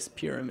making this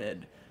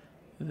pyramid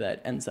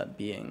that ends up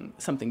being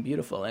something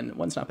beautiful. And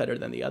one's not better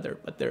than the other,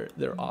 but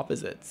they're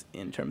opposites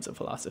in terms of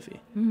philosophy.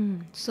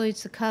 So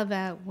it's to carve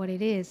out what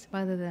it is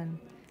rather than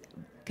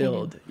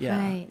build.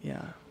 Right.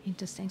 Yeah.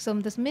 Interesting. So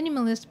this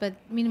minimalist, but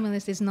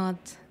minimalist is not,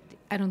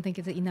 I don't think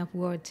it's enough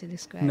word to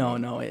describe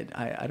it.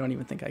 I don't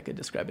even think I could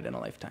describe it in a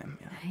lifetime.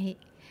 Yeah. Right.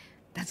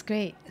 That's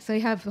great. So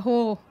you have the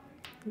whole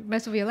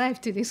rest of your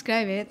life to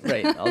describe it.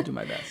 Right. I'll do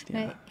my best.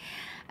 Yeah.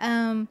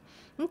 Right.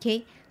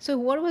 Okay. So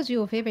what was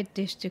your favorite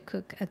dish to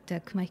cook at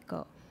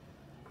Kumahiko?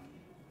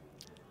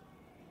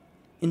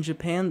 In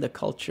Japan, the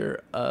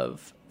culture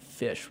of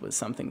fish was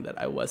something that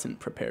I wasn't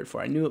prepared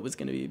for. I knew it was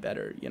going to be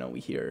better. We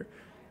hear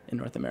in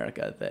North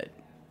America that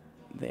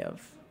they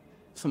have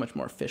so much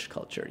more fish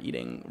culture,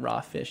 eating raw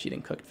fish,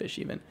 eating cooked fish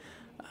even.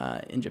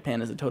 In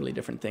Japan is a totally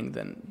different thing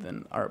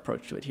than our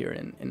approach to it here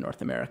in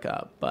North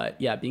America. But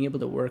yeah, being able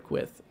to work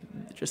with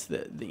just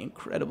the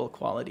incredible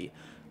quality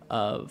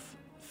of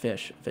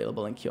fish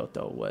available in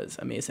Kyoto was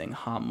amazing.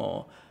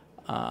 Hamo,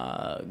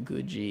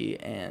 guji,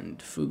 and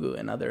fugu,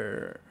 and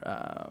other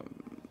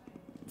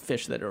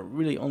fish that are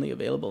really only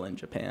available in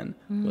Japan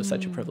was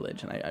such a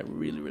privilege, and I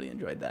really, really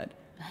enjoyed that.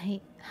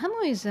 Right.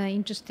 Hamo is an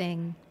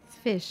interesting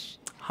fish.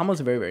 Hamo is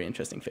a very, very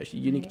interesting fish,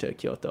 unique to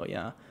Kyoto,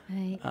 yeah.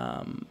 Right.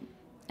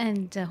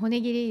 And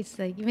honegiri is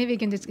like, maybe you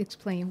can just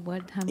explain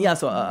what hamo is. Yeah,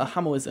 so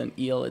hamo is an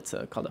eel. It's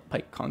called a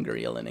pike conger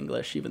eel in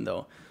English, even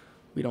though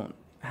we don't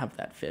have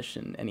that fish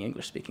in any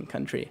English-speaking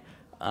country.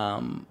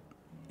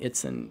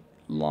 It's a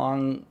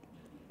long,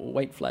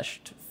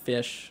 white-fleshed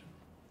fish,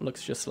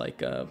 looks just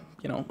like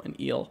an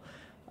eel.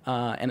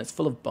 and it's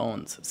full of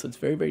bones. So it's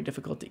very, very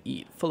difficult to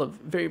eat, full of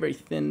very, very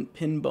thin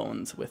pin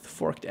bones with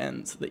forked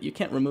ends that you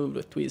can't remove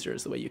with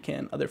tweezers the way you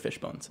can other fish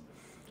bones.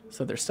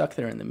 So they're stuck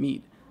there in the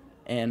meat.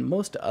 And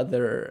most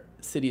other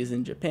cities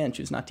in Japan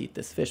choose not to eat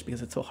this fish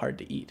because it's so hard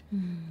to eat.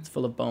 It's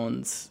full of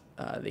bones.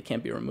 They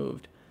can't be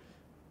removed.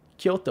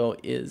 Kyoto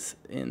is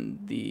in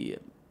the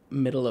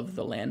middle of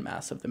the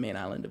landmass of the main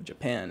island of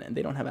Japan, and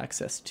they don't have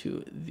access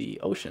to the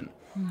ocean.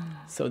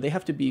 So they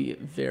have to be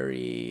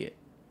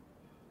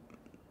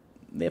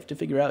they have to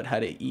figure out how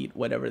to eat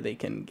whatever they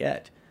can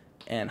get.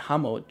 And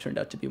hamo turned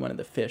out to be one of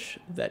the fish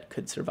that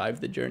could survive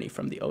the journey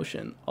from the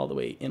ocean all the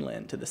way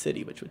inland to the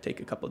city, which would take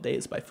a couple of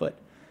days by foot.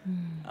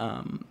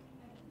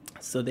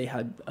 So they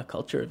had a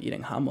culture of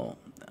eating hamo.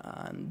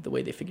 And the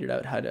way they figured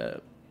out how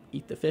to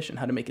eat the fish and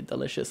how to make it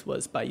delicious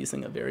was by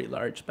using a very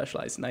large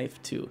specialized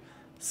knife to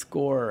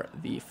score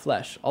the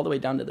flesh all the way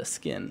down to the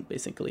skin,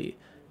 basically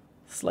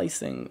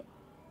slicing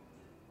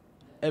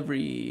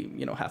every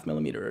half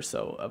millimeter or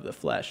so of the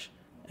flesh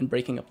and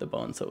breaking up the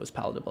bone so it was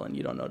palatable and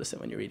you don't notice it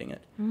when you're eating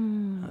it.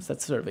 So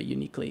that's sort of a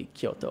uniquely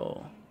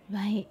Kyoto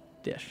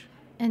dish.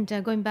 And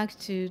going back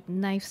to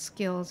knife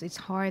skills, it's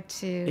hard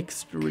to...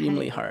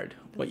 Extremely hard.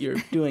 What you're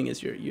doing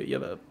is you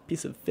have a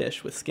piece of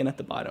fish with skin at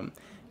the bottom,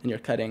 and you're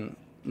cutting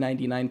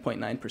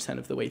 99.9%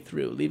 of the way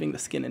through, leaving the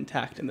skin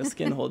intact, and the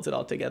skin holds it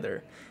all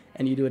together.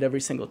 And you do it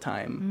every single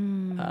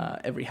time,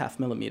 every half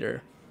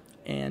millimeter.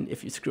 And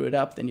if you screw it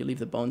up, then you leave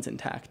the bones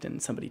intact,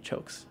 and somebody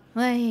chokes.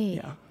 Right.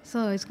 Yeah.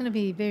 So it's going to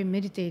be a very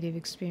meditative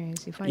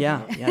experience if I do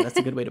it. Yeah, that's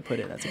a good way to put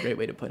it. That's a great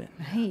way to put it.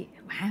 Right.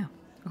 Wow.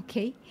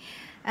 Okay.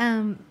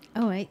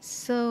 All right.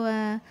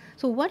 So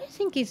what do you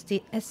think is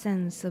the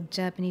essence of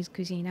Japanese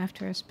cuisine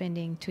after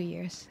spending 2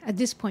 years? At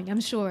this point,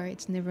 I'm sure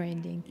it's never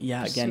ending.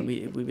 Yeah. Again,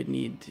 we would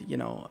need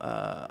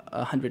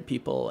 100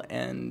 people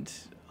and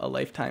a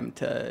lifetime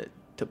to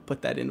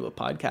put that into a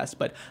podcast.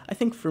 But I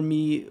think for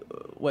me,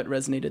 what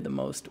resonated the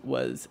most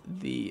was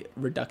the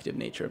reductive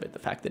nature of it. The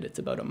fact that it's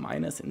about a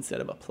minus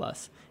instead of a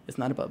plus. It's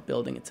not about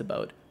building. It's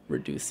about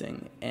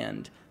reducing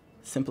and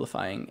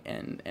simplifying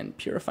and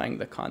purifying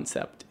the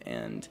concept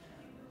and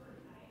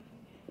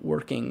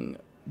working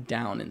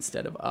down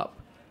instead of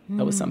up.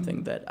 That was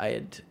something that I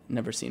had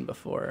never seen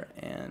before,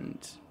 and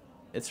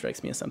it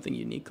strikes me as something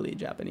uniquely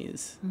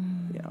Japanese.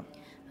 Yeah.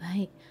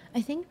 Right.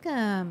 I think,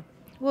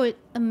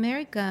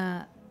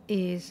 America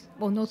is,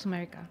 North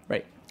America.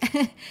 Right.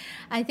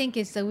 I think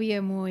it's that we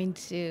are more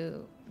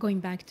into going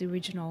back to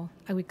regional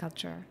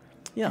agriculture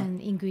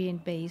and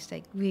ingredient-based,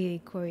 like really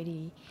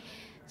quality.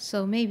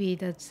 So maybe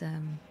that's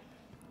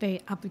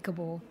very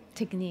applicable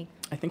technique.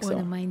 I think or so.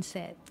 the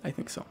mindset. I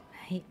think so.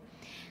 Right.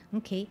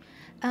 Okay.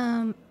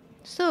 And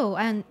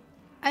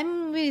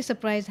I'm really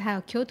surprised how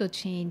Kyoto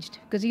changed,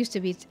 because it used to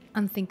be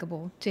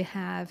unthinkable to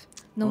have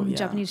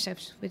non-Japanese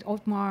chefs with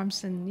open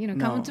arms and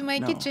come into my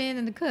kitchen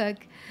and cook.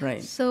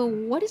 Right. So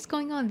what is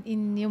going on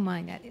in your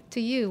mind? To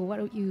you,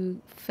 what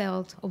you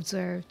felt,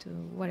 observed, or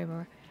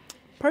whatever?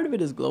 Part of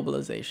it is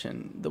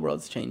globalization. The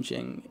world's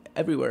changing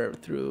everywhere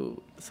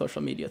through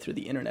social media, through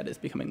the internet is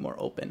becoming more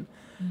open.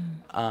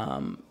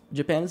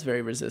 Japan is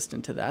very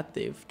resistant to that.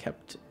 They've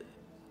kept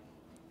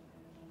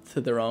to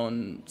their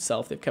own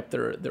self. They've kept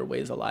their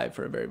ways alive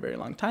for a very, very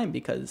long time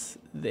because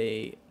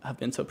they have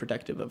been so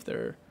protective of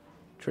their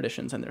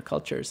traditions and their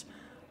cultures.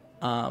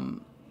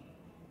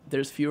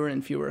 There's fewer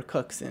and fewer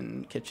cooks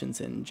in kitchens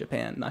in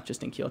Japan, not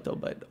just in Kyoto,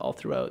 but all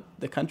throughout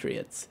the country.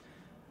 It's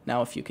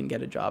now, if you can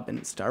get a job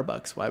in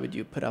Starbucks, why would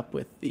you put up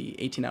with the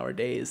 18-hour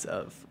days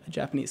of a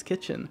Japanese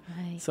kitchen?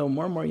 Right. So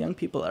more and more young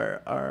people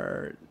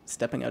are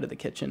stepping out of the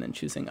kitchen and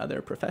choosing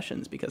other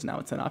professions because now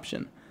it's an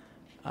option.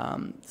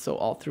 So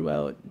all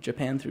throughout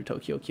Japan, through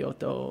Tokyo,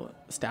 Kyoto,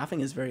 staffing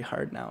is very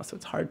hard now. So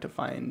it's hard to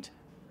find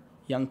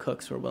young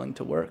cooks who are willing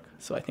to work.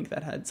 So I think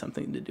that had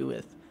something to do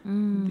with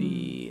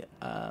the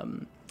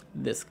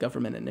this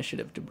government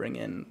initiative to bring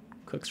in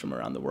cooks from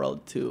around the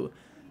world to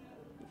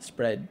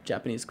spread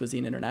Japanese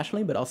cuisine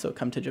internationally, but also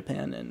come to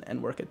Japan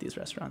and work at these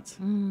restaurants.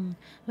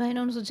 Right, and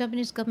also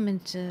Japanese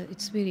government,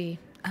 it's really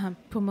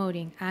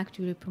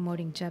actively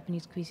promoting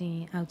Japanese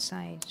cuisine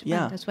outside Japan.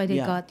 Yeah, that's why they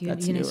got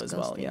UNESCO as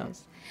well,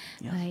 status.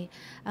 Yeah.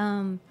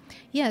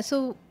 Right.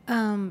 So,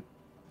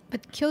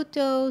 but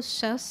Kyoto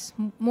chefs,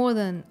 more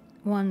than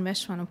one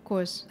restaurant, of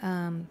course,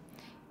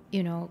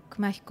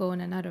 Kumahiko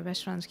and other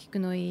restaurants,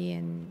 Kikunoi,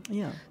 and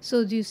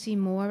so do you see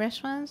more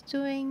restaurants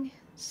doing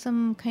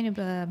some kind of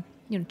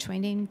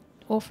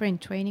offering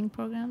training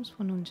programs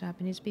for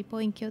non-Japanese people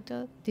in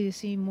Kyoto? Do you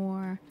see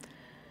more?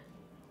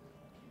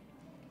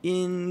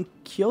 In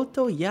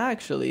Kyoto, yeah,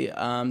 actually.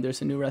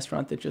 There's a new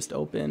restaurant that just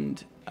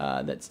opened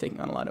that's taking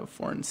on a lot of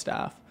foreign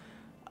staff.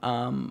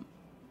 When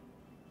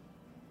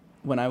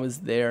I was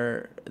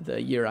there,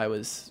 the year I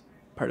was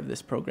part of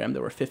this program,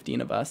 there were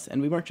 15 of us,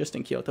 and we weren't just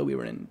in Kyoto, we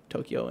were in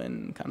Tokyo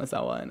and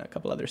Kanazawa and a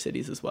couple other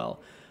cities as well.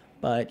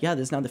 But yeah,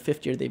 this is now the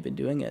 5th year they've been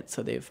doing it,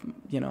 so they've,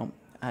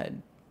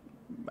 had,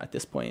 at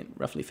this point,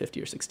 roughly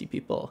 50 or 60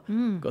 people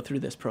go through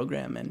this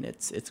program, and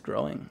it's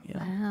growing. Yeah.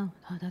 Wow,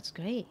 oh, that's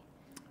great.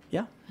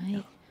 Yeah.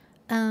 Right.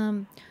 Yeah.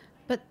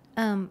 But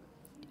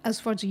as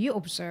far as you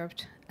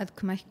observed at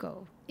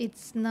Kumahiko,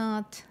 it's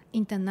not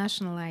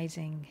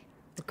internationalizing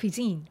the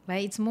cuisine,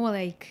 right? It's more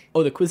like...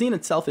 Oh, the cuisine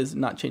itself is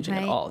not changing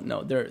Right. at all.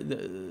 No,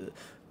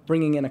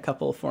 bringing in a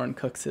couple foreign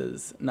cooks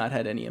has not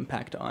had any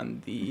impact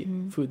on the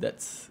food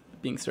that's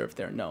being served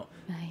there. No,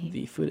 Right.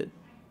 the food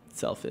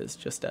itself is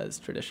just as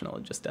traditional,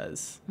 just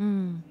as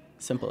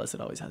simple as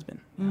it always has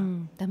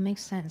been. That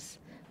makes sense.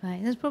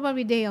 Right. That's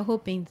probably they are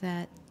hoping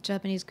that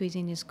Japanese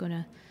cuisine is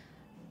gonna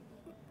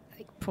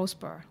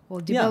prosper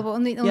or develop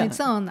on its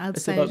own outside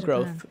It's about of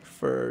Japan. growth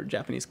for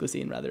Japanese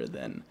cuisine rather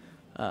than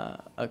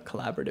a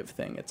collaborative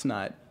thing. It's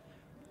not.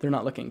 They're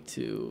not looking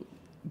to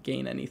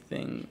gain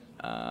anything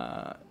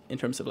in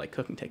terms of like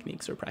cooking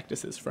techniques or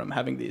practices from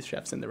having these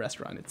chefs in the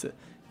restaurant.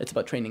 It's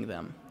about training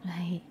them.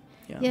 Right.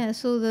 Yeah. Yeah.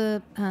 So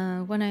the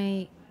when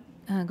I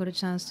got a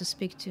chance to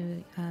speak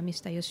to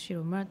Mr.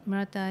 Yoshiro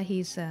Murata,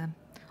 he's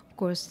of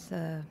course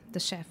the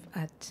chef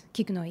at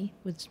Kikunoi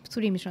with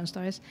 3 Michelin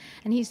stars,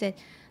 and he said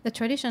the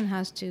tradition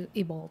has to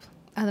evolve,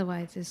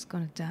 otherwise it's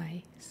going to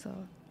die.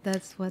 So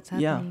that's what's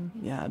happening.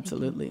 Yeah,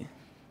 absolutely.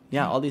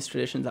 Yeah, all these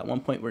traditions at one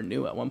point were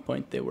new. At one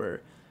point they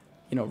were,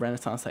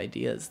 Renaissance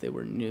ideas. They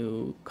were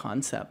new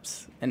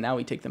concepts, and now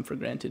we take them for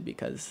granted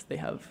because they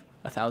have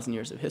 1,000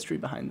 years of history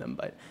behind them.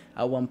 But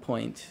at one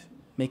point,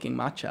 making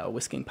matcha,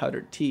 whisking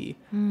powdered tea,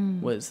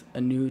 was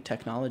a new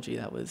technology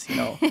that was,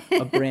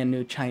 a brand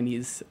new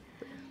Chinese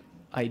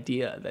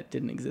idea that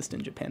didn't exist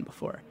in Japan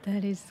before.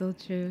 That is so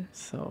true.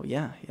 So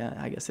yeah,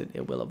 I guess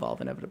it will evolve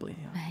inevitably.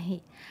 Yeah.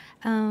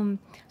 Right.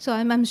 So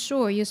I'm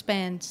sure you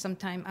spent some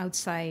time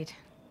outside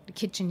the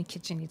kitchen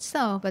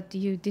itself, but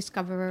you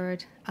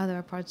discovered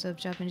other parts of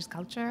Japanese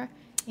culture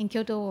in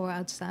Kyoto or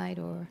outside,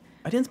 or...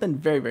 I didn't spend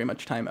very, very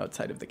much time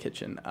outside of the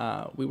kitchen.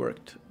 We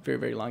worked very,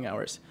 very long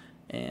hours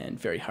and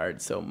very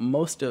hard. So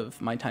most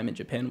of my time in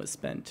Japan was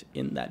spent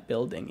in that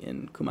building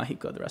in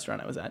Kumahiko, the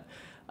restaurant I was at.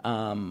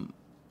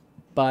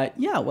 But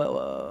yeah,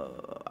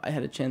 I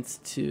had a chance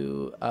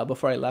to,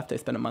 before I left, I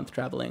spent a month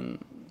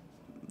traveling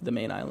the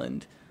main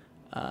island,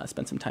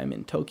 spent some time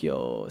in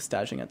Tokyo,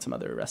 staging at some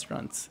other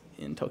restaurants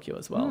in Tokyo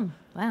as well.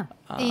 Wow.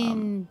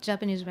 In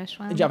Japanese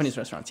restaurants? Japanese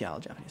restaurants, yeah, all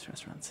Japanese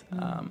restaurants.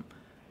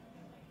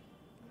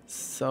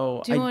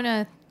 So do you want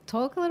to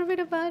talk a little bit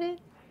about it?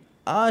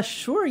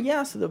 Sure,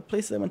 yeah. So the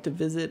places I went to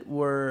visit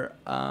were,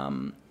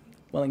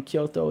 in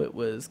Kyoto, it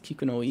was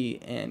Kikunoi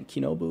and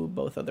Kinobu,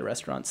 both other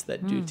restaurants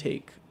that do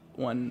take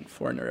one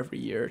foreigner every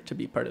year to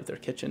be part of their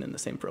kitchen in the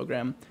same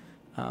program.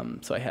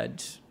 So I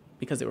had,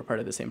 because they were part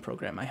of the same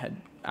program, I had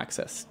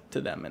access to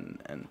them,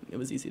 and it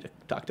was easy to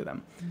talk to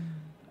them.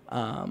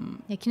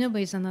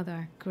 Kinobu is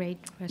another great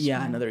restaurant.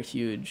 Yeah, another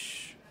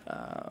huge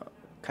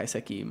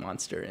Kaiseki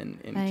monster in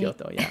Right.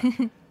 Kyoto,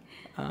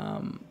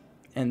 yeah.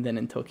 And then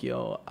in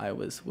Tokyo, I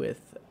was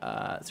with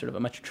sort of a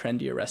much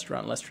trendier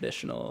restaurant, less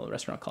traditional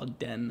restaurant called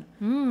Den,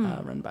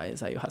 run by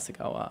Zayu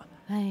Hasegawa.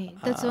 Right.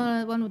 That's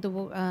one of the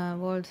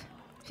world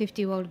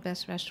 50 world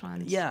best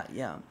restaurants. Yeah,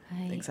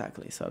 Right.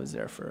 exactly. So I was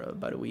there for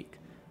about a week.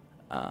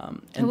 How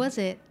and was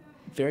it?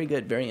 Very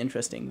good, very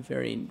interesting,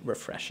 very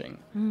refreshing.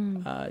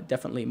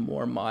 Definitely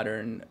more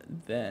modern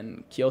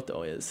than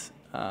Kyoto is.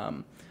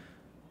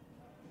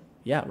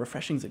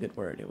 Refreshing is a good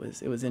word. It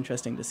was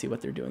interesting to see what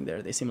they're doing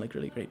there. They seem like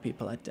really great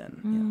people at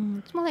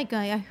Den. It's more like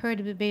I heard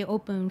a very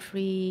open,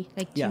 free,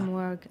 like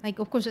teamwork. Like,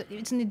 of course,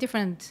 it's in a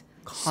different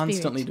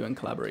Constantly spirit. doing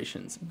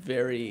collaborations.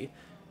 Very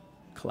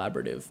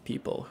collaborative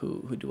people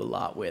who do a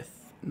lot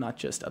with not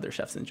just other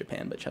chefs in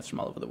Japan, but chefs from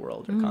all over the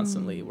world are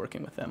constantly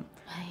working with them.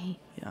 Right.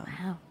 Yeah.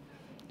 Wow.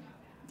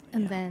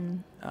 And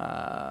then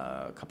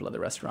a couple other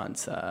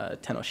restaurants,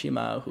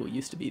 Tenoshima, who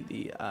used to be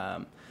the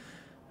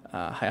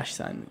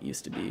Hayashi-san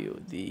used to be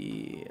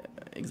the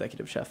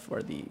executive chef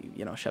or the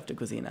chef de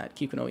cuisine at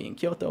Kikunoi in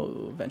Kyoto,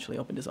 who eventually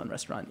opened his own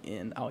restaurant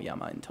in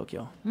Aoyama in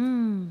Tokyo.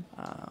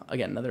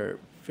 Again, another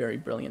very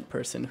brilliant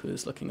person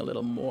who's looking a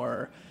little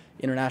more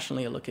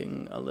internationally,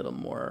 looking a little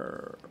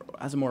more,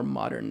 has a more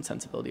modern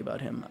sensibility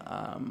about him,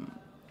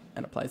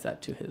 and applies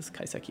that to his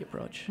Kaiseki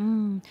approach.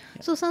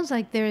 So it sounds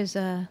like there is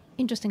a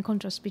interesting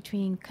contrast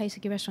between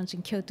Kaiseki restaurants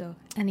in Kyoto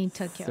and in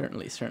Tokyo.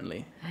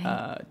 Certainly.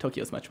 Right.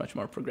 Tokyo is much, much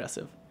more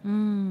progressive.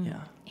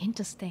 Yeah.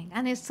 Interesting.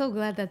 And I'm so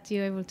glad that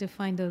you're able to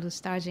find those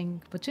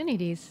starting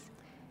opportunities.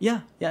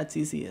 Yeah, it's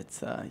easy.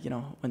 It's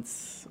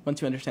once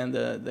you understand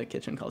the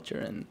kitchen culture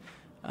and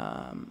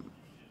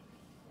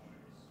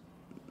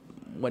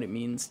what it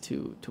means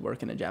to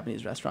work in a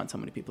Japanese restaurant, so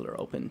many people are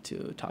open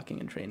to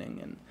talking and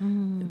training,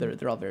 and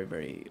they're all very,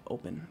 very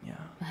open. Yeah.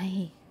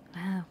 Right.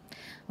 Wow.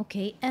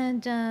 Okay.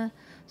 And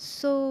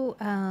so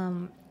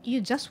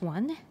you just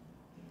won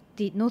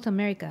the North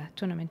America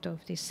tournament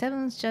of the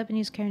 7th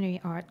Japanese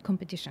Culinary Art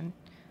Competition,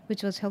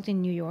 which was held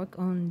in New York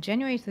on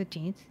January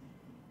 13th.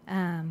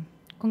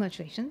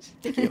 Congratulations.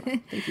 Thank you.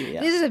 Yeah.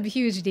 This is a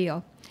huge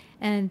deal.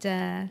 And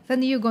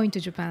then you're going to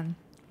Japan.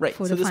 Right.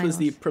 For so the this was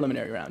the finals.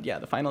 preliminary round. Yeah,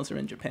 the finals are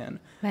in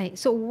Japan. Right.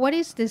 So what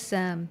is this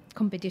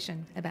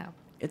competition about?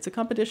 It's a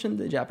competition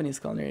the Japanese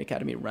Culinary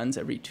Academy runs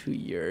every 2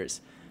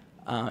 years.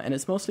 And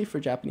it's mostly for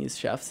Japanese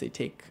chefs. They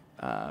take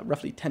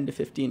roughly 10 to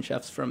 15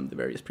 chefs from the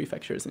various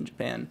prefectures in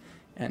Japan,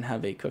 and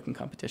have a cooking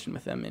competition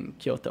with them in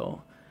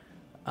Kyoto.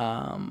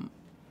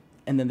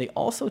 And then they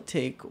also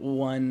take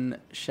one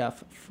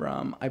chef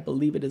from, I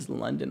believe it is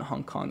London,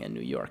 Hong Kong, and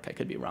New York. I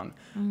could be wrong,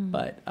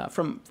 but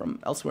from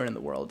elsewhere in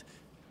the world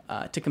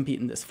to compete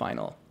in this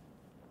final.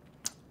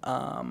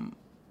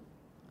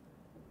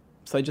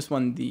 So I just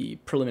won the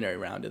preliminary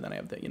round, and then I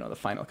have the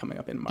final coming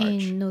up in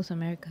March. In North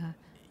America.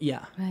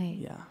 Yeah. Right.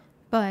 Yeah.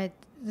 But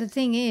the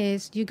thing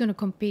is, you're going to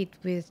compete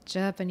with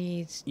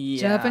Japanese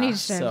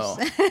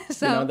chefs.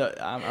 So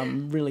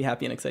I'm really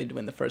happy and excited to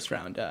win the first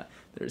round.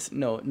 There's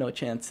no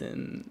chance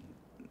in,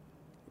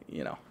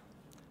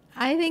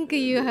 I think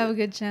you have a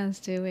good chance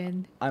to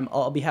win.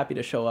 I'll be happy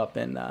to show up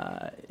and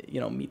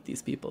meet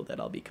these people that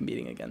I'll be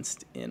competing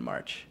against in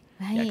March.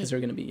 Right. Yeah, because they're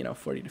going to be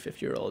 40 to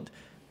 50-year-old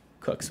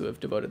cooks who have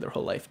devoted their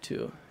whole life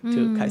to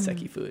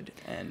Kaiseki food.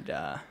 And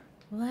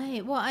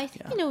right. Well, I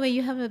think in a way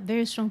you have a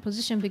very strong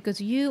position because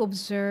you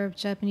observe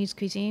Japanese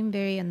cuisine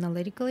very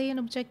analytically and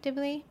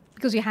objectively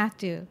because you have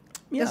to.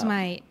 Yeah. That's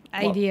my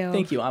idea.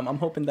 Thank you. I'm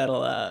hoping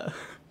that'll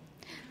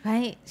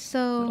right.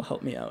 So that'll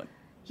help me out.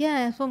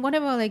 Yeah. From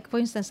whatever, like for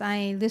instance,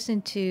 I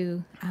listen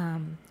to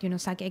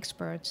sake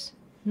experts,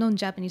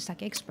 non-Japanese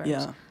sake experts.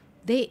 Yeah.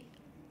 They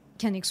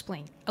can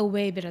explain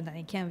way better than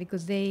I can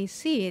because they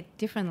see it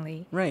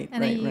differently. Right.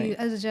 And right. then you, right.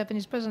 as a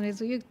Japanese person,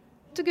 so you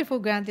took it for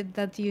granted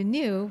that you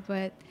knew,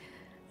 but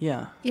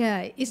yeah,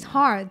 it's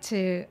hard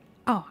to.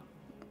 Oh,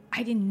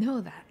 I didn't know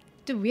that.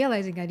 To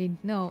realizing I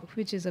didn't know,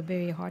 which is a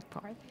very hard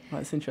part.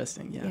 Well, that's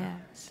interesting. Yeah. Yeah.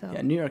 So.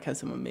 Yeah, New York has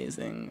some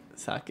amazing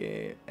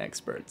sake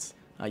experts.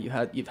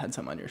 You've had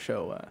some on your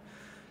show.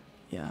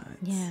 Yeah.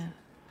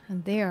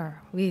 And they are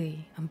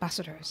really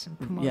ambassadors and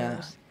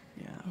promoters.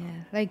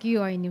 Yeah. Like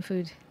you are in your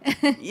food.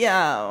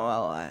 Yeah.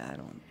 Well, I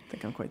don't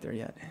think I'm quite there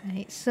yet.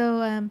 Right.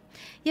 So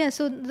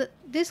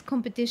this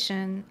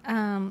competition,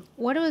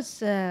 what was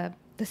the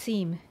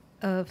theme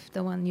of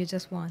the one you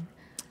just won?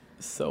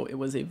 So it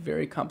was a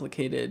very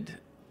complicated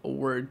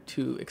word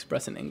to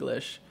express in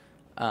English,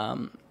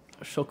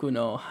 shoku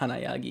no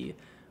hanayagi,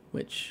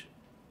 which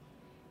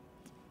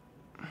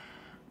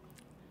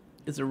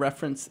is a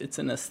reference. It's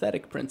an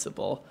aesthetic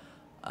principle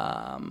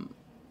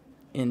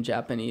in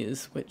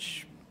Japanese,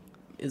 which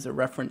is a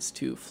reference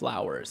to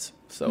flowers.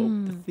 So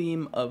the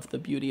theme of the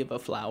beauty of a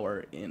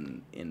flower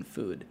in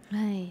food,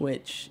 right.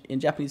 which in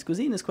Japanese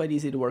cuisine is quite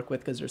easy to work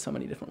with because there's so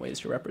many different ways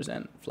to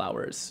represent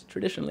flowers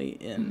traditionally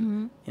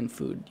in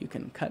food. You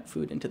can cut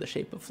food into the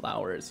shape of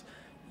flowers.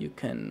 You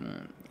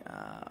can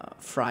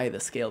fry the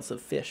scales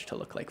of fish to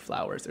look like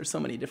flowers. There's so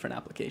many different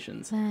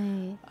applications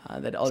Right.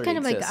 That already It's kind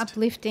of exist. like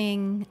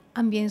uplifting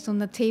ambience on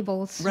the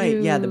table.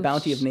 Right, yeah, the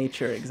bounty of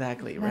nature,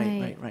 exactly.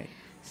 Right.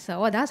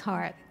 So that's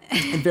hard.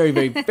 And very,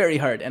 very, very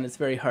hard. And it's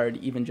very hard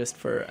even just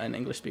for an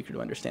English speaker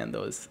to understand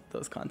those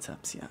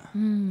concepts, yeah.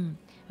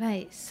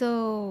 Right.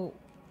 So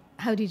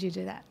how did you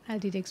do that? How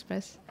did you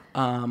express?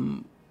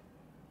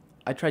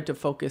 I tried to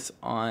focus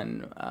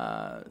on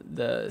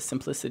the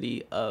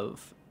simplicity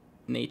of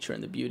nature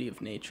and the beauty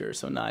of nature.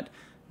 So not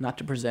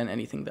to present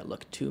anything that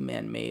looked too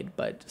man-made,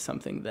 but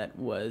something that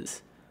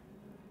was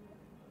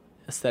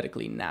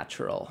aesthetically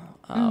natural.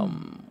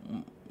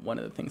 One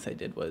of the things I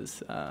did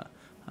was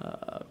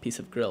a piece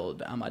of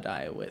grilled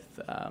amadai with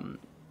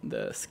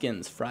the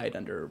skins fried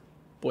under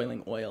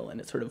boiling oil,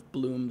 and it sort of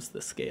blooms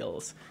the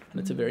scales. And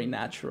it's a very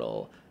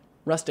natural,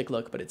 rustic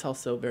look, but it's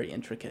also very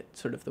intricate,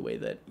 sort of the way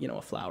that,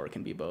 a flower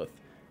can be both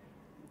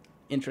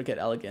intricate,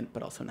 elegant,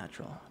 but also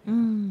natural.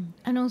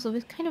 And also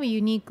with kind of a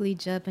uniquely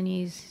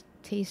Japanese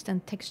taste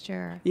and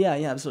texture. Yeah,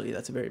 absolutely.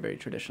 That's a very, very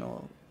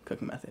traditional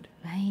cooking method.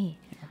 Right.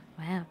 Yeah.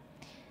 Wow.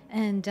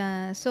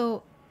 And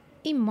so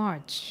in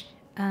March,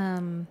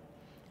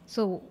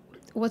 so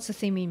what's the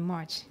theme in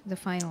March, the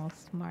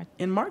finals March?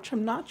 In March,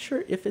 I'm not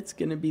sure if it's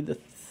going to be the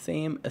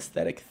same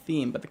aesthetic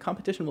theme, but the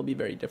competition will be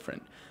very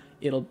different.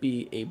 It'll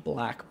be a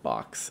black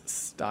box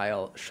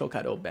style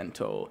shokado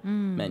bento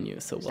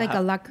menu. So it's like a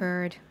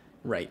lacquered,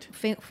 right,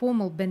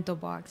 formal bento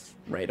box.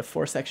 Right, a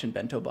 4-section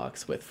bento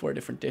box with 4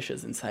 different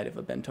dishes inside of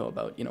a bento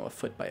about, a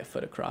foot by a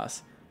foot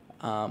across.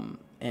 And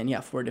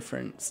 4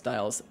 different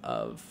styles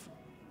of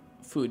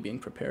food being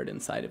prepared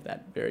inside of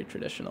that very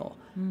traditional.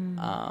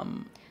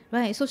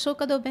 Right, so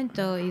shokado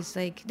bento is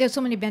like, there's so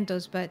many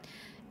bentos, but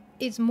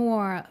it's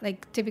more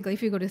like typically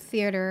if you go to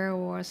theater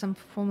or some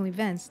formal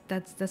events,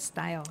 that's the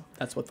style.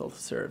 That's what they'll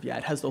serve. Yeah,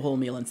 it has the whole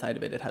meal inside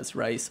of it. It has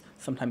rice.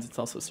 Sometimes it's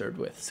also served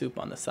with soup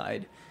on the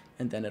side.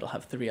 And then it'll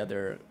have 3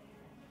 other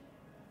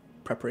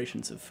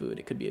preparations of food.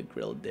 It could be a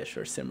grilled dish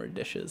or simmered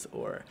dishes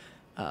or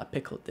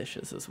pickled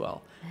dishes as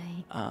well.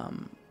 Right.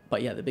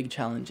 But the big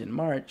challenge in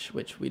March,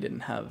 which we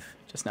didn't have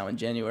just now in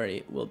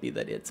January, will be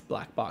that it's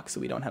black box, so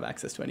we don't have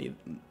access to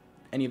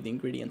any of the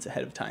ingredients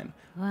ahead of time.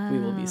 Wow. We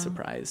will be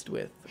surprised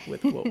with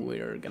what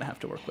we're going to have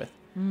to work with.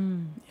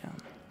 Yeah.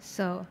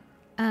 So,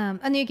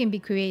 and you can be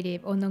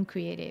creative or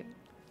non-creative.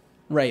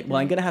 Right. Well,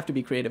 I'm going to have to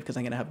be creative because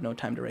I'm going to have no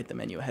time to write the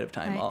menu ahead of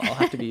time. Right. I'll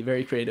have to be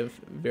very creative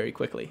very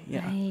quickly.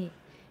 Yeah. Right.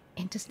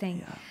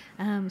 Interesting.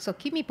 Yeah. So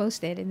keep me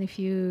posted, and if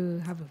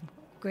you have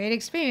great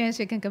experience.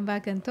 You can come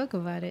back and talk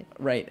about it.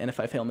 Right. And if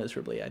I fail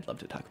miserably, I'd love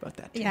to talk about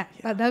that too. Yeah,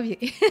 I love you.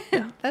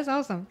 That's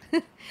awesome.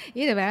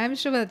 Either way, I'm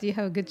sure that you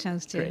have a good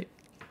chance to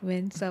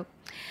win. So,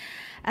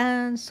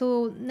 and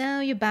so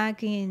now you're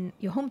back in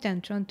your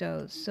hometown,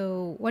 Toronto.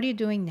 So what are you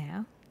doing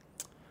now?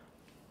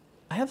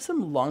 I have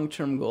some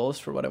long-term goals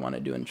for what I want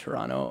to do in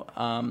Toronto.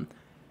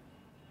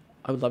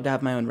 I would love to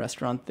have my own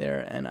restaurant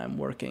there, and I'm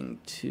working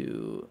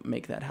to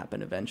make that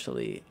happen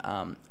eventually.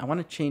 I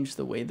want to change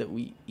the way that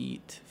we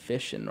eat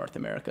fish in North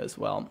America as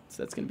well.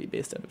 So that's going to be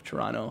based out of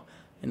Toronto.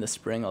 In the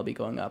spring, I'll be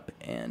going up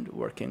and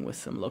working with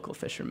some local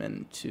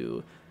fishermen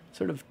to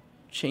sort of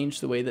change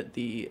the way that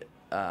the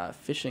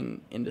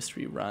fishing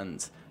industry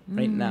runs.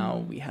 Right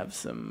now, we have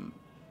some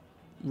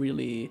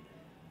really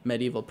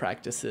medieval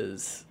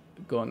practices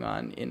going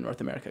on in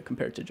North America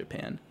compared to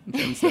Japan in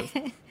terms of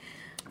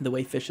the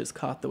way fish is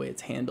caught, the way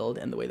it's handled,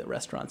 and the way that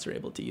restaurants are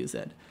able to use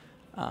it.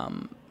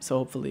 So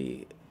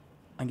hopefully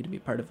I'm going to be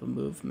part of a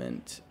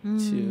movement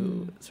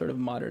to sort of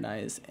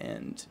modernize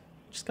and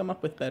just come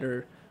up with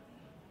better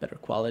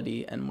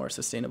quality and more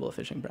sustainable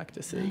fishing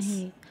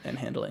practices and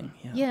handling.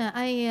 Yeah,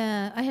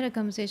 I had a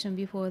conversation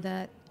before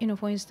that,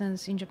 for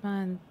instance, in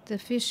Japan, the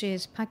fish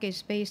is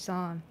packaged based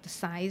on the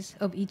size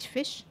of each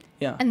fish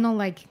and not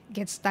like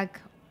get stuck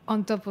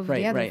on top of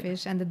the other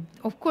fish. And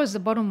of course, the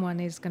bottom one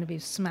is going to be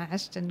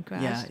smashed and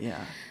crushed. Yeah.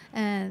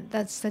 And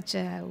that's such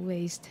a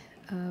waste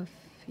of,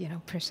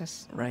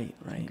 precious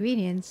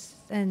ingredients.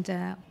 And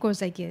of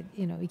course, like,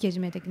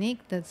 ikejime technique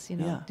that's,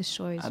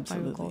 destroys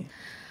barnacle.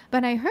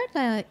 But I heard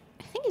that,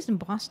 I think it's in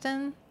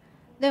Boston,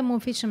 there are more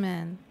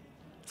fishermen.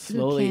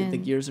 Slowly, the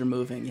gears are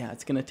moving. Yeah,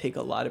 it's going to take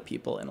a lot of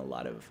people and a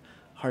lot of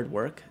hard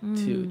work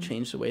to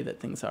change the way that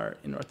things are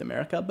in North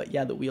America. But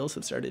yeah, the wheels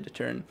have started to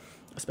turn,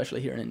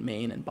 especially here in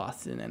Maine and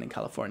Boston and in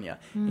California.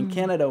 In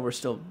Canada, we're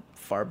still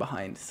far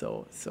behind.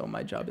 So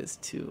my job is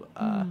to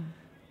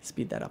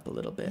speed that up a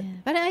little bit. Yeah.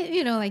 But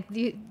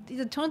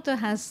the Toronto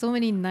has so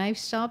many knife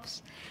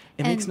shops.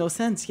 It makes no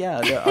sense.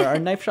 Yeah, our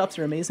knife shops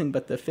are amazing,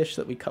 but the fish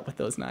that we cut with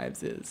those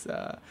knives is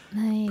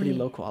pretty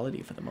low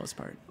quality for the most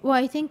part. Well,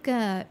 I think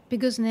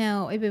because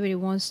now everybody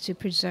wants to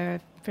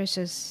preserve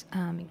precious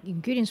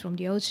ingredients from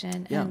the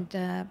ocean,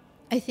 and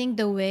I think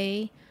the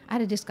way I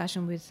had a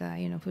discussion with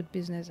food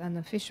business and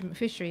the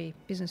fishery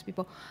business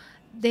people,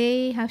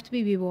 they have to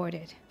be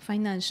rewarded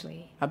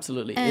financially.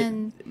 Absolutely,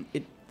 and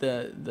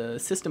the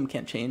system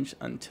can't change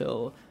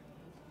until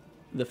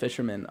the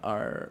fishermen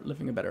are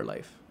living a better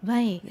life.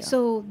 Right. Yeah.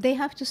 So they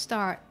have to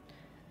start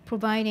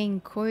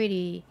providing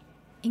quality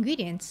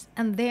ingredients,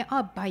 and there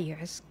are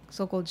buyers,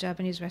 so-called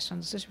Japanese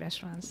restaurants, sushi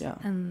restaurants. Yeah.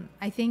 And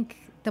I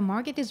think the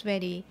market is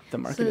ready. The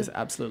market is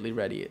absolutely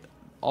ready.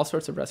 All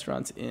sorts of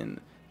restaurants in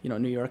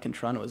New York and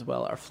Toronto as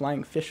well are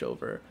flying fish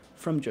over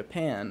from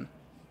Japan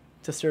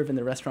to serve in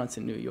the restaurants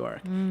in New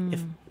York.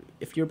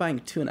 If you're buying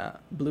tuna,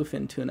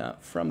 bluefin tuna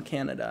from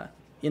Canada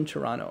in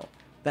Toronto,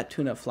 that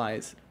tuna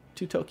flies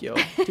to Tokyo,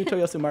 to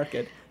Toyosu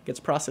Market, gets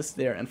processed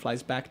there and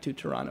flies back to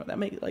Toronto. That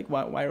makes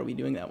why are we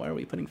doing that? Why are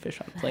we putting fish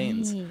on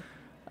planes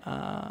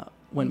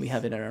when we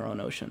have it in our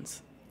own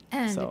oceans?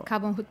 And the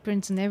carbon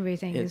footprints and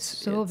everything is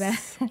so bad.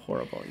 It's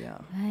horrible, yeah.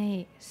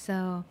 Right.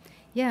 So,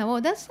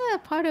 well, that's a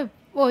part of.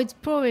 Well, it's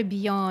probably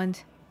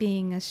beyond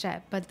being a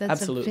chef, but that's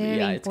absolutely, a very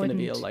important. It's going to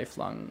be a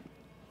lifelong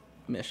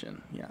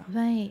mission. Yeah.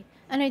 Right,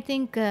 and I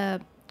think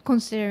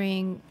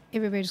considering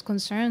everybody's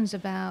concerns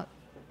about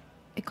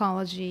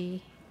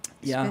ecology.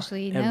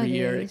 Especially every nowadays.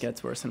 year it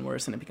gets worse and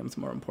worse, and it becomes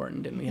more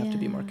important, and we have to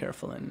be more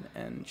careful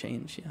and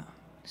change. Yeah.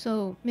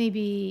 So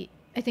maybe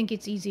I think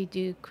it's easy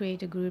to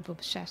create a group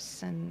of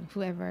chefs and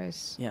whoever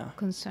is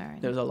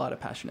concerned. There's a lot of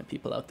passionate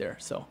people out there,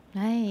 so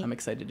I'm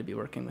excited to be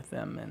working with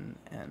them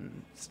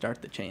and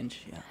start the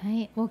change. Yeah.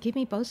 Right. Well, keep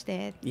me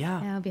posted.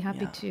 Yeah. I'll be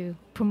happy to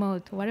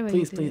promote whatever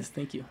you do. Please.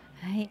 Thank you.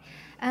 Right.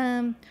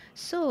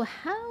 So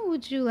how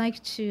would you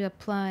like to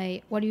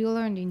apply what you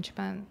learned in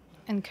Japan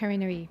and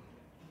culinary?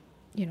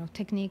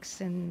 Techniques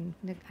and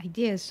the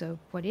ideas of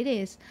what it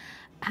is.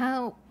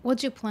 What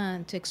do you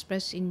plan to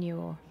express in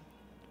your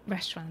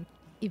restaurant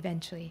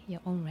eventually, your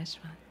own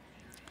restaurant?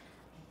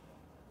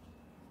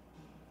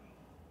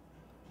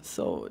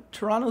 So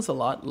Toronto's a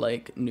lot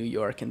like New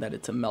York in that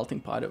it's a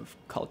melting pot of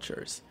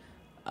cultures.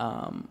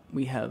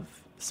 We have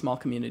small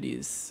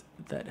communities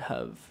that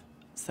have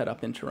set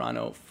up in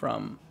Toronto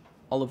from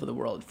all over the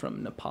world,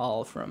 from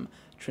Nepal, from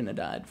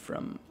Trinidad,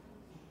 from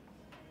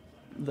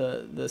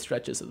the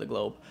stretches of the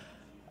globe.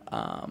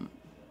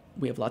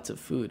 We have lots of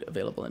food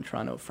available in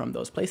Toronto from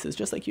those places,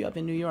 just like you have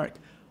in New York.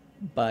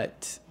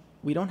 But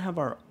we don't have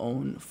our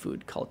own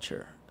food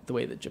culture the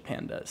way that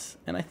Japan does.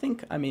 And I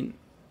think,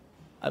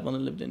 I've only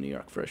lived in New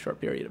York for a short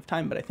period of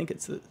time, but I think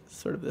it's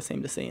sort of the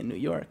same to say in New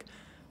York.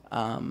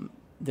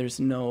 There's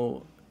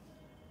no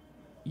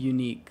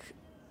unique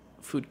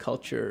food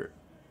culture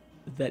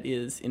that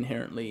is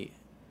inherently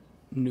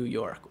New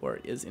York or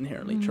is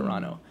inherently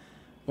Toronto.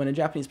 When a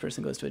Japanese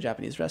person goes to a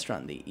Japanese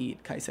restaurant, they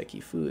eat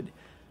kaiseki food.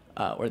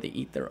 Or they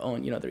eat their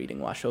own, they're eating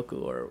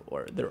washoku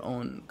or their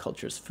own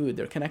culture's food.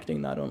 They're connecting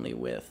not only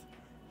with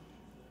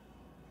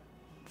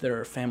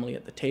their family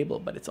at the table,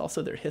 but it's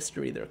also their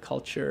history, their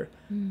culture,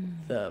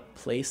 the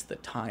place, the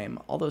time.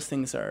 All those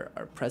things are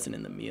present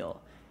in the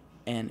meal.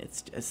 And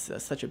it's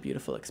such a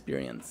beautiful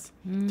experience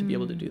to be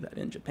able to do that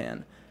in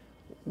Japan.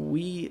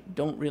 We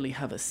don't really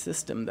have a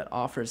system that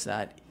offers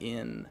that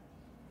in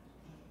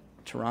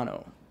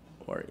Toronto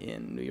or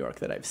in New York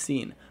that I've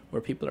seen,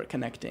 where people are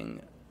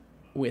connecting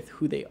with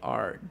who they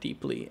are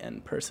deeply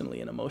and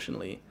personally and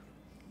emotionally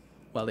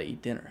while they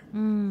eat dinner.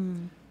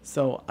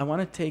 So I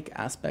want to take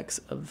aspects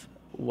of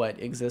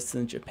what exists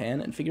in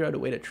Japan and figure out a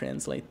way to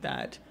translate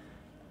that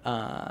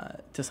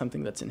to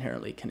something that's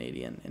inherently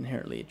Canadian,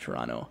 inherently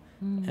Toronto,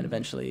 and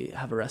eventually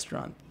have a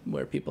restaurant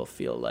where people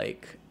feel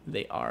like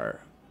they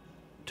are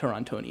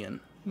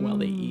Torontonian while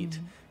they eat,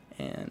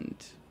 and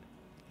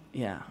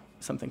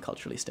something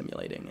culturally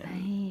stimulating.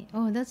 And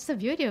Oh, that's the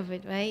beauty of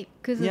it, right?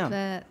 Because of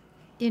the,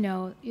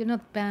 you're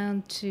not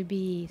bound to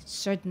be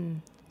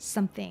certain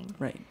something.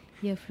 Right.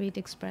 You're free to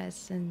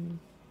express and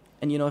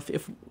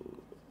if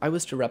I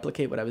was to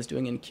replicate what I was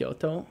doing in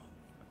Kyoto,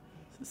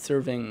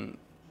 serving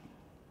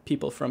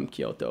people from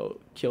Kyoto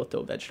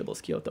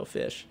vegetables, Kyoto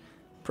fish,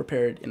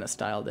 prepared in a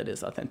style that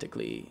is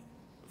authentically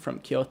from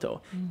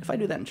Kyoto. If I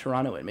do that in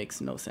Toronto, it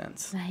makes no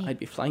sense. Right. I'd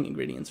be flying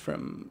ingredients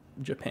from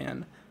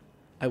Japan.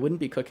 I wouldn't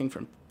be cooking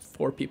for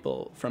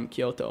people from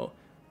Kyoto.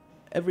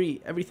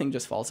 Everything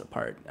just falls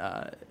apart.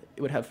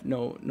 It would have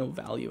no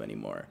value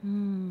anymore.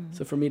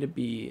 So for me to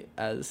be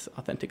as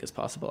authentic as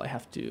possible, I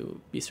have to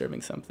be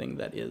serving something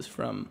that is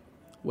from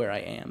where I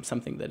am,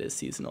 something that is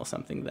seasonal,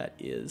 something that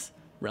is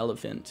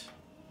relevant.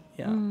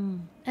 Yeah.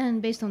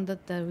 And based on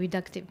that, the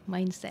reductive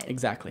mindset.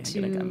 Exactly.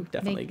 I'm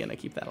definitely going to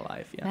keep that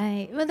alive. Yeah.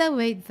 Right. Well, that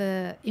way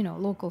the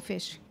local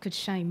fish could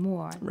shine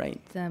more.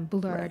 Right. Than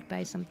blurred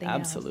by something else.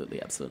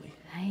 Absolutely.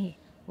 Right.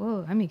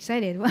 Whoa, I'm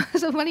excited. Well,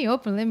 so when you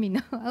open, let me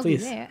know. I'll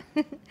Please. be there.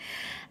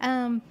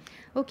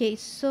 Okay,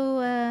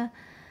 so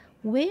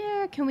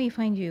where can we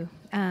find you?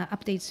 Your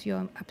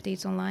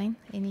updates online?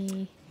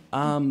 Any?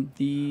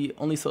 The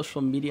only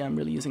social media I'm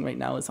really using right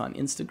now is on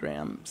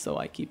Instagram, so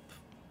I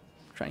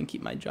try and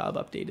keep my job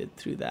updated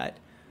through that.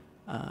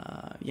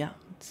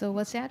 So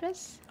what's the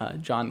address?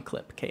 John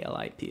Clip,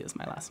 Klip is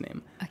my last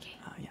name. Okay.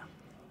 Yeah.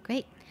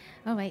 Great.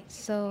 All right.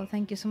 So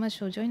thank you so much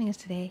for joining us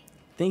today.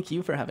 Thank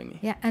you for having me.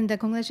 Yeah, and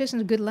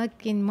congratulations. Good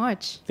luck in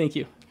March. Thank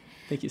you.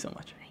 Thank you so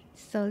much.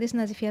 So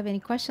listeners, if you have any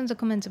questions or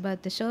comments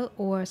about the show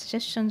or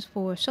suggestions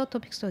for show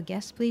topics or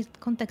guests, please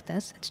contact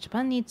us at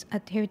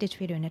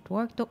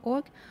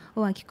japaneats@heritageradionetwork.org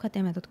or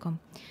akikatema.com.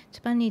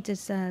 Japan Needs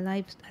is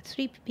live at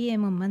 3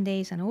 p.m. on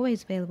Mondays and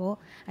always available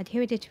at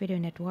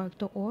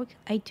heritageradionetwork.org,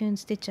 iTunes,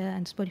 Stitcher,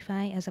 and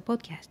Spotify as a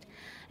podcast.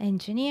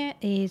 Engineer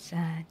is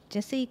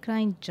Jesse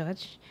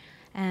Klein-Judge.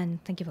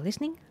 And thank you for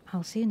listening.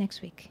 I'll see you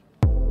next week.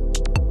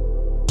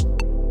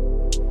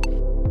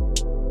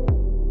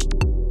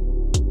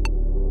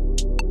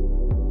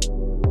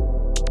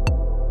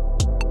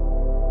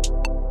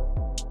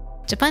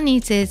 Japan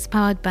Needs is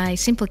powered by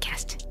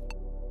Simplecast.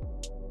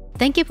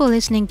 Thank you for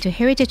listening to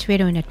Heritage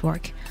Radio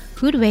Network,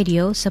 food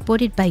radio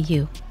supported by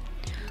you.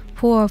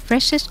 For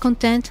freshest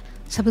content,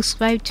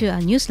 subscribe to our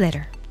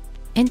newsletter.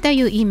 Enter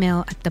your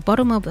email at the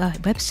bottom of our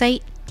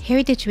website,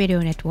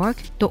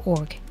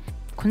 heritageradionetwork.org.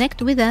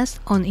 Connect with us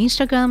on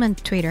Instagram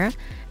and Twitter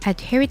at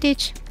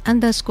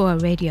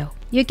heritage_radio.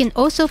 You can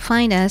also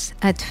find us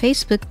at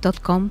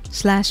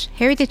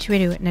facebook.com/Heritage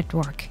Radio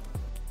Network.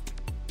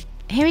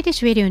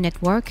 Heritage Radio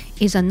Network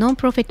is a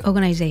non-profit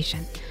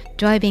organization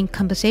driving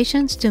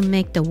conversations to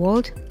make the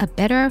world a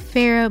better,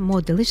 fairer,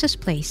 more delicious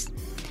place.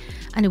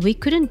 And we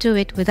couldn't do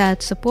it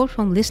without support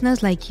from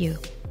listeners like you.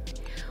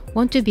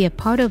 Want to be a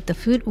part of the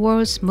food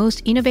world's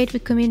most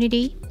innovative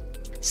community?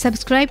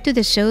 Subscribe to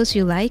the shows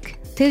you like,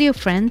 tell your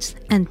friends,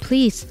 and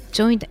please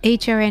join the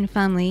HRN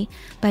family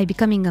by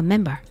becoming a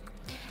member.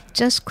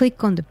 Just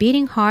click on the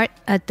beating heart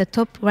at the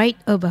top right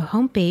of our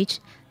homepage.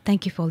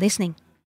 Thank you for listening.